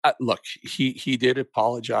 look, he did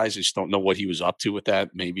apologize. I just don't know what he was up to with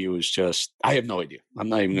that. Maybe it was just I have no idea. I'm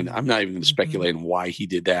not even gonna speculate on why he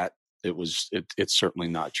did that. It's certainly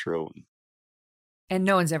not true. And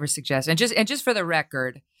no one's ever suggested. And just for the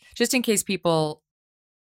record, just in case people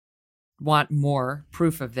want more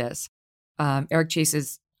proof of this, Eric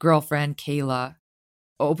Chase's girlfriend, Kayla,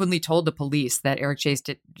 openly told the police that Eric Chase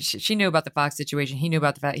she knew about the Fox situation. He knew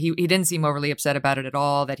about the fact he didn't seem overly upset about it at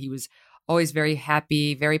all, that he was always very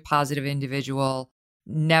happy, very positive individual,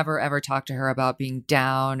 never ever talked to her about being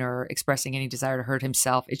down or expressing any desire to hurt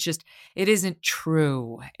himself. It isn't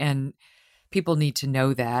true. And people need to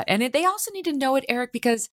know that. And they also need to know it, Eric,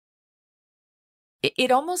 because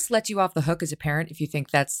it almost lets you off the hook as a parent if you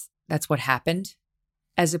think that's what happened,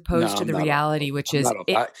 as opposed to the reality, which is not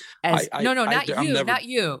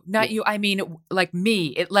you. I mean, like me,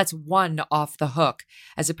 it lets one off the hook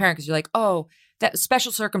as a parent because you're like, oh, that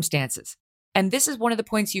special circumstances. And this is one of the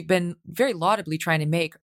points you've been very laudably trying to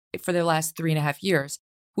make for the last 3.5 years,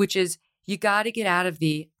 which is you got to get out of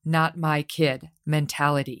the not my kid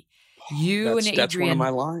mentality. And Adrian, that's one of my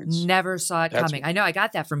lines. Never saw it coming. I know, I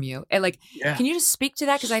got that from you. And can you just speak to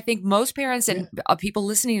that? Because I think most parents and people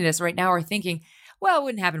listening to this right now are thinking, well, it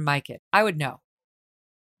wouldn't happen to my kid. I would know.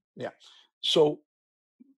 Yeah. So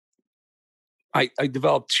I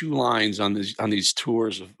developed 2 lines on these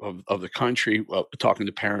tours of the country, talking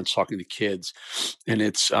to parents, talking to kids, and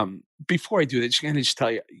it's before I do that, can I just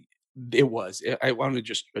tell you, I want to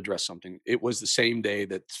just address something. It was the same day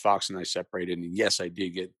that Fox and I separated, and yes, I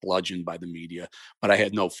did get bludgeoned by the media, but I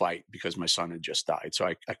had no fight because my son had just died, so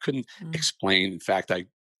I couldn't explain. In fact, I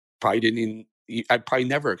probably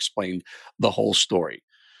never explained the whole story.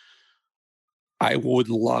 I would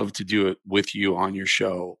love to do it with you on your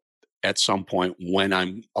show at some point when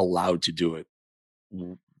I'm allowed to do it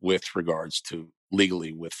with regards to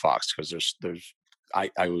legally with Fox, because I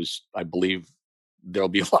believe there'll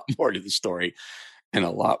be a lot more to the story and a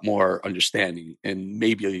lot more understanding and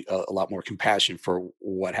maybe a lot more compassion for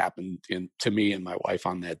what happened to me and my wife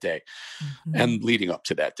on that day and leading up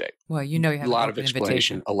to that day. Well, you have a lot of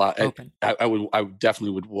explanation, a lot. Open. I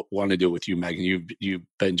definitely would want to do it with you, Megan. You've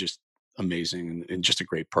been just amazing and just a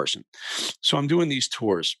great person. So I'm doing these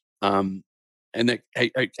tours. And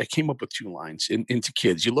I came up with 2 lines into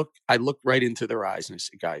kids. I look right into their eyes and I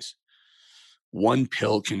say, guys, one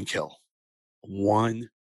pill can kill.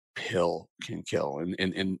 One pill can kill.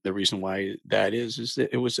 And the reason why that is that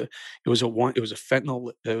it was a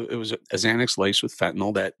fentanyl, it was a Xanax laced with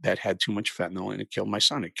fentanyl that had too much fentanyl, and it killed my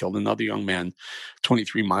son. It killed another young man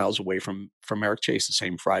 23 miles away from Eric Chase the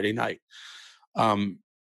same Friday night.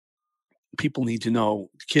 People need to know,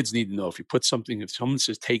 kids need to know, if someone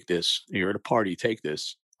says, take this, you're at a party, take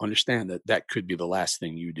this, understand that that could be the last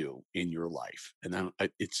thing you do in your life. And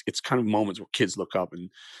it's kind of moments where kids look up, and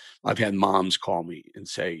I've had moms call me and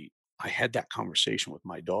say, I had that conversation with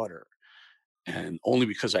my daughter, and only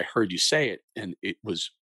because I heard you say it, and it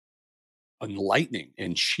was enlightening,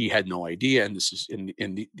 and she had no idea. And this is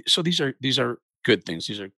so these are good things.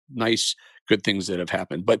 These are nice, good things that have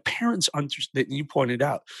happened. But parents understand, you pointed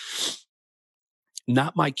out,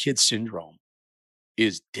 not my kid syndrome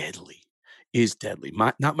is deadly. Is deadly.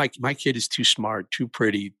 My kid is too smart, too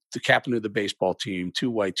pretty, the captain of the baseball team,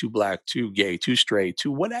 too white, too black, too gay, too straight,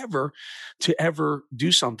 too whatever, to ever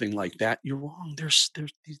do something like that. You're wrong. There's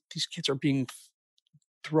these kids are being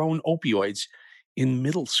thrown opioids in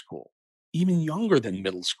middle school, even younger than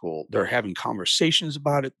middle school. They're having conversations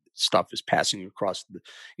about it. Stuff is passing across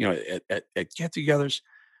the, at get-togethers.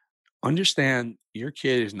 Understand your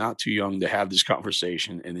kid is not too young to have this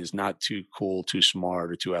conversation, and is not too cool, too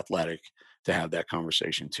smart, or too athletic to have that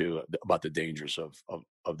conversation too about the dangers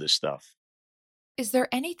of this stuff. Is there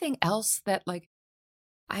anything else that like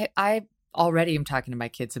I already am talking to my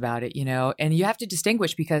kids about it, and you have to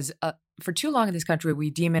distinguish because for too long in this country, we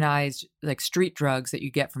demonized like street drugs that you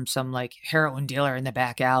get from some like heroin dealer in the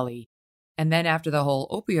back alley. And then after the whole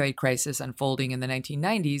opioid crisis unfolding in the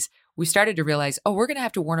 1990s, we started to realize, oh, we're going to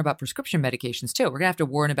have to warn about prescription medications too. We're going to have to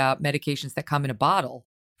warn about medications that come in a bottle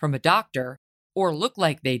from a doctor or look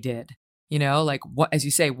like they did, like what, as you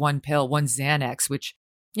say, one pill, one Xanax, which,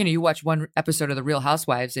 you watch one episode of The Real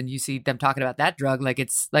Housewives and you see them talking about that drug like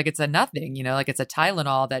it's a nothing, like it's a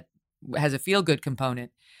Tylenol that has a feel-good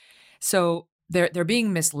component. So they're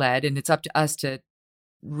being misled, and it's up to us to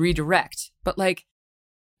redirect. But like,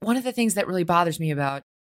 one of the things that really bothers me about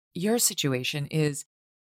your situation is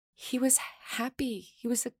he was happy. He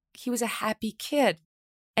was a happy kid.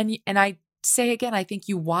 And I say again, I think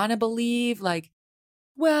you want to believe like,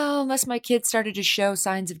 well, unless my kid started to show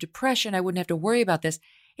signs of depression, I wouldn't have to worry about this.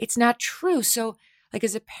 It's not true. So like,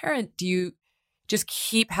 as a parent, do you just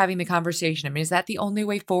keep having the conversation? I mean, is that the only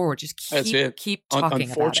way forward? Just keep talking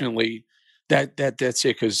Unfortunately, about it. That's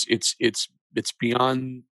it. Cause it's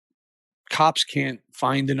beyond. Cops can't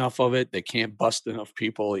find enough of it. They can't bust enough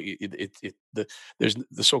people. There's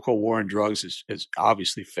the so-called war on drugs has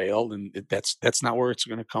obviously failed, and that's not where it's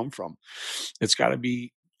going to come from. It's got to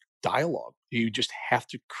be dialogue. You just have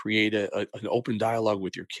to create an open dialogue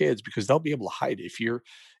with your kids, because they'll be able to hide it. If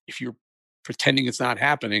you're pretending it's not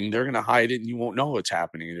happening, they're going to hide it, and you won't know it's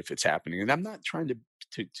happening. And if it's happening, and I'm not trying to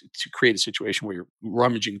create a situation where you're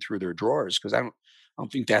rummaging through their drawers, because I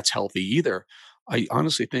don't think that's healthy either. I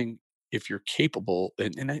honestly think, if you're capable,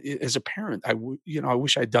 as a parent, I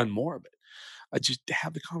wish I'd done more of it. I just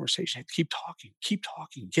have the conversation, keep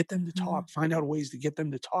talking, get them to talk, find out ways to get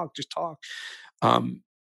them to talk, just talk.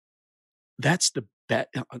 That's the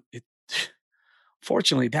bet.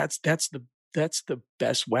 Fortunately, that's the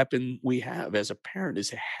best weapon we have as a parent, is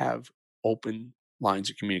to have open lines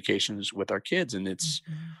of communications with our kids. And it's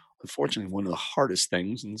unfortunately one of the hardest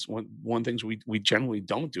things. And it's one things we generally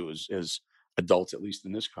don't do as adults, at least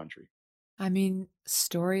in this country. I mean,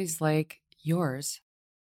 stories like yours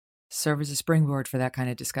serve as a springboard for that kind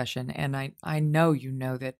of discussion. And I know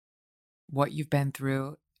that what you've been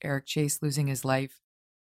through, Eric Chase losing his life,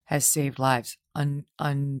 has saved lives,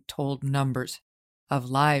 untold numbers of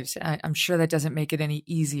lives. I'm sure that doesn't make it any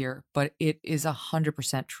easier, but it is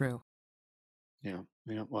 100% true. Yeah.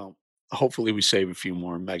 Well, hopefully we save a few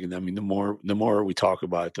more, Megan. I mean, the more we talk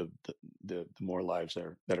about it, the more lives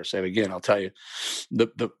that are saved. Again, I'll tell you,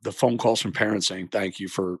 the phone calls from parents saying thank you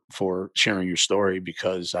for sharing your story,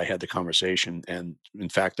 because I had the conversation, and in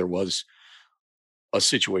fact, there was a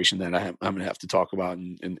situation that I'm going to have to talk about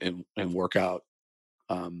and work out.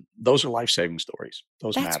 Those are life-saving stories.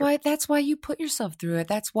 Those matter. That's why you put yourself through it.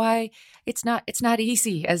 That's why it's not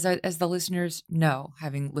easy, as the listeners know,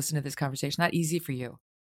 having listened to this conversation. Not easy for you.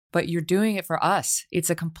 But you're doing it for us. It's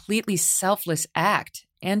a completely selfless act,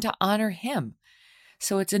 and to honor him.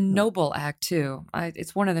 So it's a noble act too.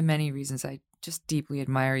 It's one of the many reasons I just deeply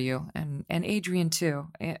admire you, and Adrienne too.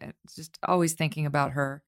 Just always thinking about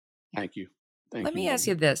her. Thank you. Let me ask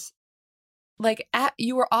you this. Like,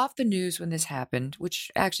 you were off the news when this happened,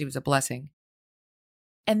 which actually was a blessing.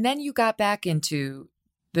 And then you got back into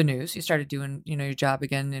the news. You started doing, your job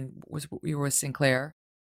again, and you were with Sinclair.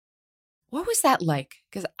 What was that like?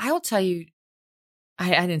 Because I'll tell you,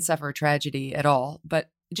 I didn't suffer a tragedy at all, but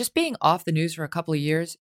just being off the news for a couple of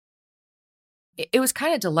years, it was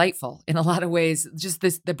kind of delightful in a lot of ways, just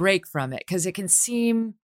the break from it. Because it can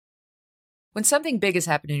seem, when something big has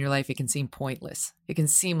happened in your life, it can seem pointless. It can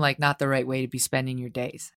seem like not the right way to be spending your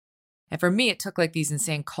days. And for me, it took like these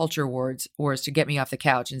insane culture wars to get me off the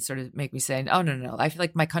couch and sort of make me say, oh, no. I feel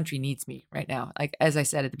like my country needs me right now. Like, as I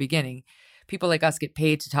said at the beginning, people like us get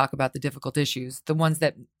paid to talk about the difficult issues, the ones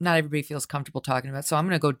that not everybody feels comfortable talking about. So I'm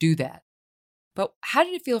going to go do that. But how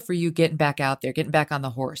did it feel for you getting back out there, getting back on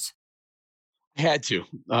the horse? I had to.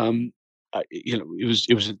 It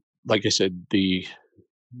was like I said, the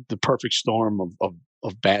perfect storm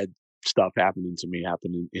of bad stuff happening to me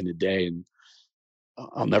happened in a day, and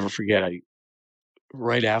I'll never forget.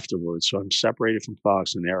 Right afterwards, so I'm separated from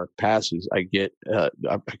Fox, and Eric passes. I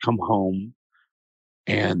come home,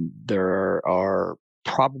 and there are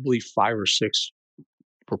probably 5 or 6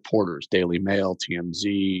 reporters, Daily Mail,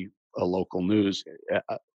 TMZ, local news,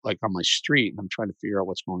 like on my street, and I'm trying to figure out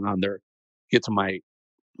what's going on.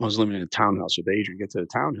 I was living in a townhouse with Adrian. Get to the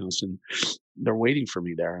townhouse, and they're waiting for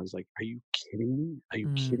me there. I was like, "Are you kidding me? Are you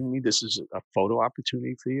kidding me? This is a photo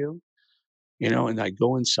opportunity for you." And I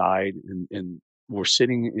go inside, and we're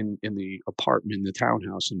sitting in the apartment, in the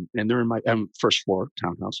townhouse, and they're in my first floor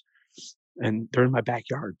townhouse, and they're in my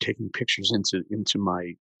backyard taking pictures into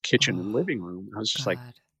my kitchen and living room. I was just like,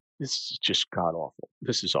 this is just god awful.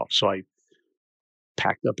 This is awful. So I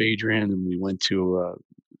packed up Adrian, and we went to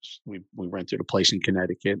we rented a place in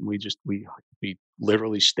Connecticut, and we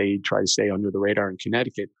literally tried to stay under the radar in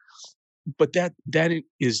Connecticut. But that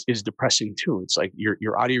is depressing too. It's like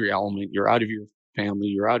you're out of your element, you're out of your family,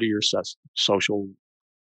 you're out of your social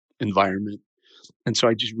environment, and so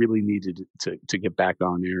I just really needed to get back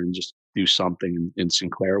on there and just do something. And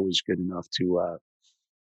Sinclair was good enough to.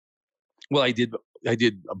 Well, I did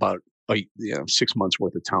about 6 months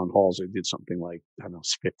worth of town halls. I did something like, I don't know,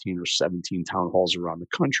 15 or 17 town halls around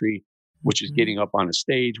the country, which is getting up on a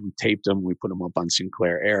stage. We taped them, we put them up on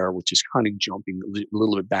Sinclair Air, which is kind of jumping a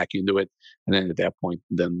little bit back into it. And then at that point,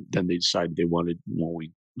 then they decided they wanted.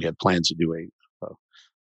 We had plans to do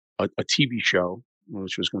a TV show,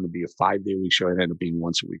 which was going to be a 5-day-a-week show. It ended up being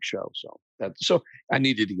once-a-week show. So I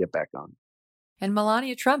needed to get back on. And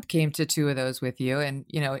Melania Trump came to 2 of those with you. And,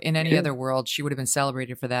 in any other world, she would have been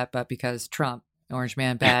celebrated for that. But because Trump, Orange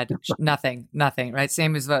Man, bad, nothing, right?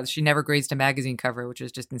 Same as she never graced a magazine cover, which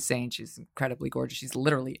is just insane. She's incredibly gorgeous. She's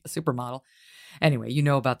literally a supermodel. Anyway, you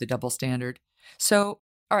know about the double standard. So,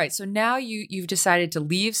 all right. So now you've decided to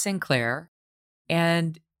leave Sinclair.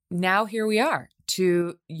 And now here we are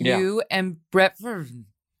to you and Brett. Thank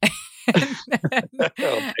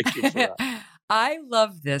you for that. I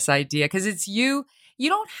love this idea because it's you. You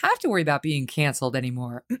don't have to worry about being canceled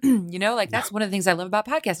anymore. That's one of the things I love about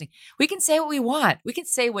podcasting. We can say what we want. We can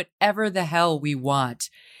say whatever the hell we want.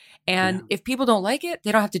 And if people don't like it,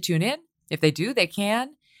 they don't have to tune in. If they do, they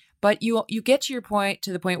can. But you get to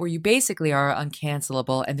the point where you basically are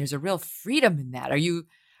uncancelable, and there's a real freedom in that. Are you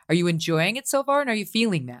enjoying it so far, and are you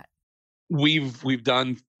feeling that? We've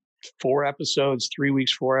done 4 episodes, 3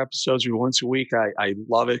 weeks, 4 episodes, or once a week. I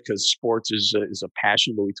love it because sports is a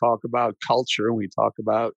passion, but we talk about culture, and we talk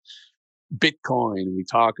about Bitcoin, and we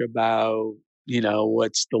talk about,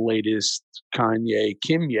 what's the latest Kanye,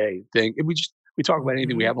 Kimye thing. And we talk about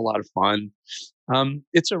anything. We have a lot of fun.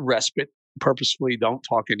 It's a respite. Purposefully don't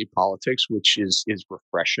talk any politics, which is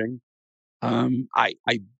refreshing. I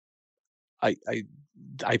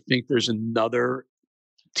think there's another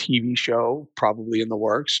TV show probably in the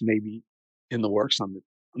works, maybe in the works on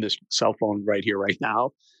this cell phone right here, right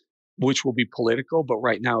now, which will be political. But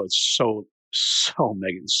right now it's so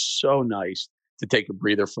Megan, so nice to take a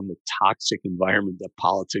breather from the toxic environment that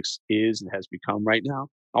politics is and has become right now.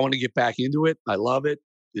 I want to get back into it. I love it.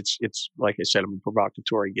 It's like I said, I'm a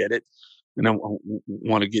provocateur. I get it. And I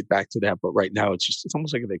want to get back to that. But right now it's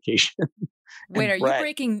almost like a vacation. Wait,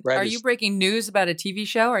 are you breaking news about a TV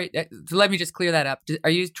show? Or let me just clear that up. Are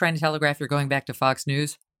you trying to telegraph you're going back to Fox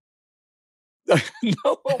News? No,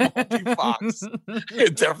 it won't be Fox.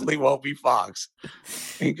 It definitely won't be Fox.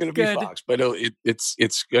 Ain't going to be Fox, but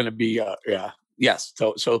it's going to be yes.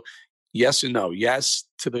 So yes and no. Yes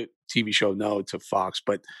to the TV show, no to Fox.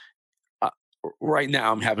 But right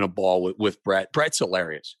now I'm having a ball with Brett. Brett's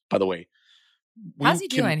hilarious, by the way. How's he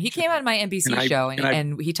doing? He came on my NBC show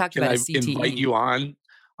and he talked about his CTE. Invite you on?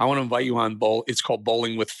 I want to invite you on It's called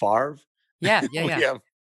Bolling with Favre. Yeah.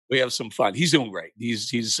 We have some fun. He's doing great. He's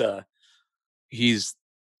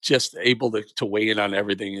just able to weigh in on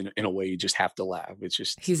everything in a way you just have to laugh. It's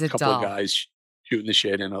just he's a couple of guys shooting the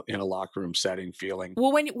shit in a locker room setting feeling.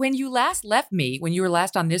 Well, when you last left me, when you were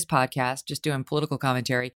last on this podcast, just doing political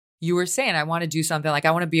commentary, you were saying, I want to do something like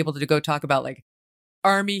I want to be able to go talk about like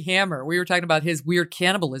Armie Hammer. We were talking about his weird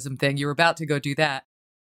cannibalism thing. You were about to go do that,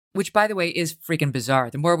 which, by the way, is freaking bizarre.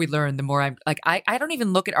 The more we learn, the more I'm like, I don't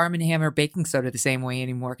even look at Armie Hammer baking soda the same way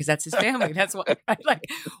anymore because that's his family. That's why.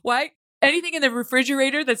 Why? Anything in the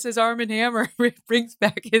refrigerator that says Arm & Hammer brings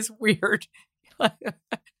back his weird.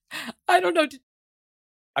 I don't know.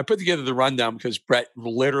 I put together the rundown because Brett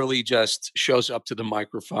literally just shows up to the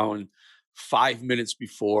microphone 5 minutes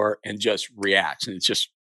before and just reacts, and it's just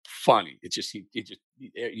funny. It's just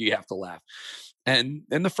you have to laugh. And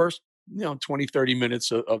then the first 20, 30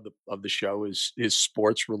 minutes of the show is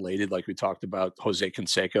sports related, like we talked about Jose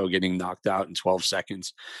Canseco getting knocked out in 12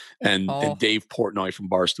 seconds, and Dave Portnoy from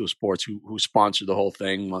Barstool Sports, who sponsored the whole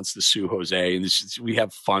thing, wants to sue Jose, and we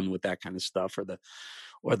have fun with that kind of stuff,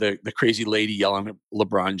 or the crazy lady yelling at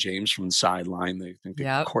LeBron James from the sideline. They think the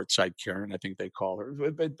courtside Karen, I think they call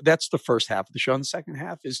her. But that's the first half of the show. And the second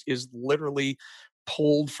half is literally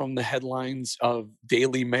pulled from the headlines of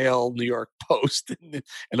Daily Mail, New York Post,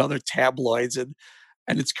 and other tabloids, and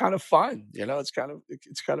it's kind of fun. It's kind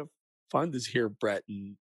of fun to hear Brett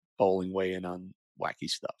and Bolling weigh in on wacky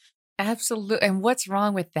stuff. Absolutely. And what's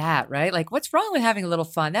wrong with that, right? Like, what's wrong with having a little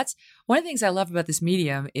fun? That's one of the things I love about this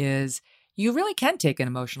medium is you really can take an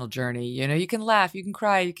emotional journey. You can laugh, you can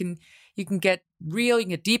cry, you can get real, you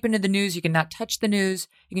can get deep into the news, you can not touch the news,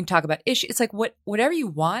 you can talk about issues. It's like whatever you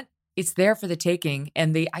want, it's there for the taking.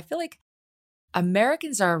 And I feel like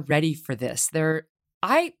Americans are ready for this.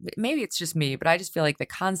 Maybe it's just me, but I just feel like the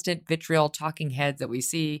constant vitriol talking heads that we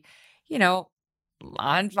see,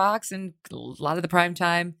 on Fox and a lot of the prime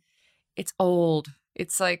time, it's old.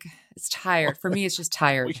 It's like, it's tired. For me, it's just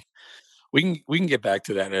tired. We can get back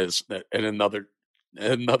to that at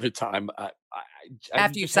another time.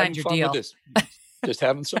 After you signed your deal, just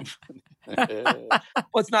having some fun. Well,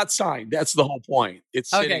 it's not signed. That's the whole point.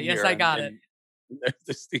 It's okay. Sitting Yes, here I got it.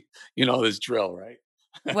 This drill, right?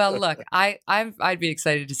 Well, look, I'd be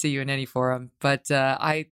excited to see you in any forum, but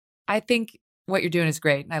I think what you're doing is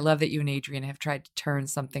great, and I love that you and Adrian have tried to turn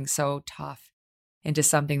something so tough into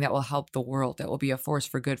something that will help the world, that will be a force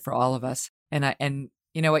for good for all of us. And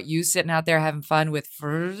you know what? You sitting out there having fun with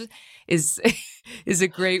is a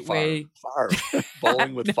great way. Fire.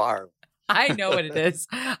 Bowling with fire. I know what it is.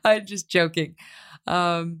 I'm just joking.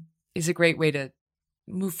 Is a great way to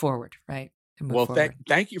move forward, right?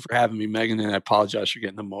 Thank you for having me, Megan. And I apologize for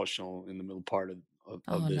getting emotional in the middle part of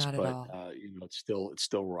this, not but at all. it's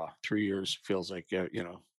still raw. 3 years feels like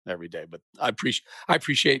every day. But I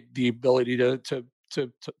appreciate the ability to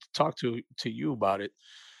talk to you about it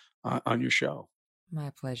on your show. My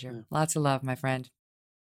pleasure. Yeah. Lots of love, my friend.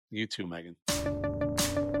 You too, Megan.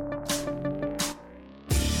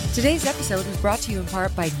 Today's episode was brought to you in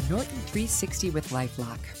part by Norton 360 with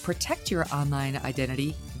LifeLock. Protect your online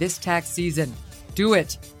identity this tax season. Do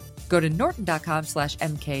it. Go to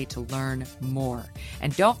norton.com/MK to learn more.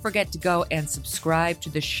 And don't forget to go and subscribe to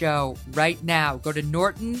the show right now. Go to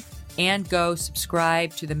Norton and go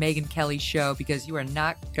subscribe to the Megyn Kelly Show because you are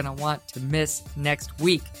not going to want to miss next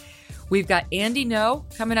week. We've got Andy No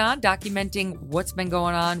coming on, documenting what's been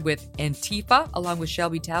going on with Antifa, along with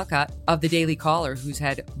Shelby Talcott of the Daily Caller, who's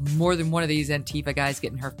had more than one of these Antifa guys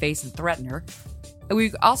get in her face and threaten her. And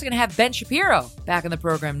we're also going to have Ben Shapiro back on the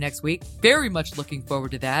program next week. Very much looking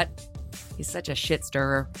forward to that. He's such a shit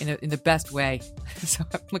stirrer in the best way. So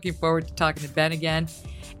I'm looking forward to talking to Ben again.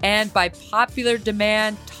 And by popular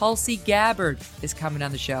demand, Tulsi Gabbard is coming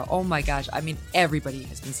on the show. Oh my gosh. I mean, everybody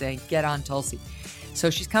has been saying, get on Tulsi. So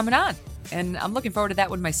she's coming on, and I'm looking forward to that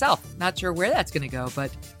one myself. Not sure where that's going to go, but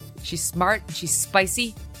she's smart, and she's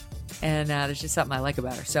spicy, and there's just something I like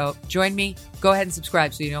about her. So join me. Go ahead and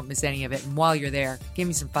subscribe so you don't miss any of it. And while you're there, give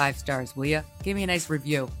me some 5 stars, will you? Give me a nice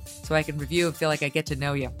review so I can review and feel like I get to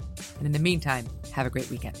know you. And in the meantime, have a great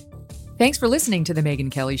weekend. Thanks for listening to The Megyn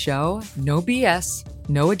Kelly Show. No BS,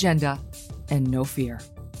 no agenda, and no fear.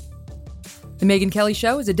 The Megyn Kelly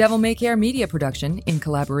Show is a Devil May Care media production in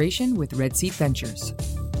collaboration with Red Seat Ventures.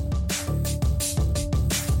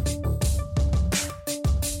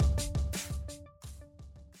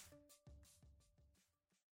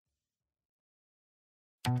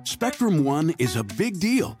 Spectrum One is a big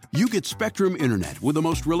deal. You get Spectrum Internet with the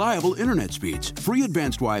most reliable internet speeds, free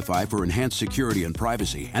advanced Wi-Fi for enhanced security and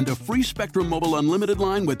privacy, and a free Spectrum Mobile Unlimited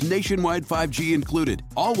line with nationwide 5G included,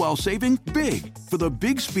 all while saving big. For the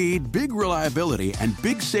big speed, big reliability, and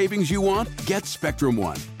big savings you want, get Spectrum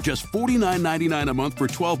One. Just $49.99 a month for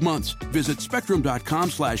 12 months. Visit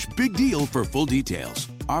spectrum.com/big deal for full details.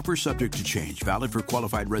 Offer subject to change. Valid for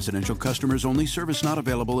qualified residential customers only. Service not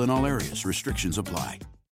available in all areas. Restrictions apply.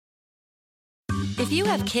 If you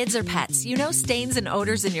have kids or pets, you know stains and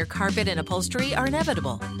odors in your carpet and upholstery are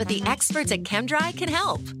inevitable. But the experts at ChemDry can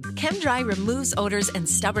help. ChemDry removes odors and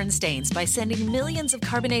stubborn stains by sending millions of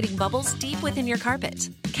carbonating bubbles deep within your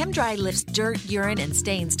carpet. ChemDry lifts dirt, urine, and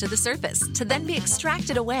stains to the surface to then be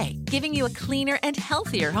extracted away, giving you a cleaner and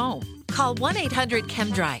healthier home. Call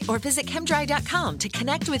 1-800-ChemDry or visit chemdry.com to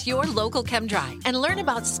connect with your local ChemDry and learn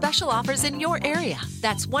about special offers in your area.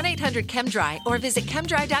 That's 1-800-ChemDry or visit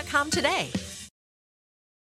chemdry.com today.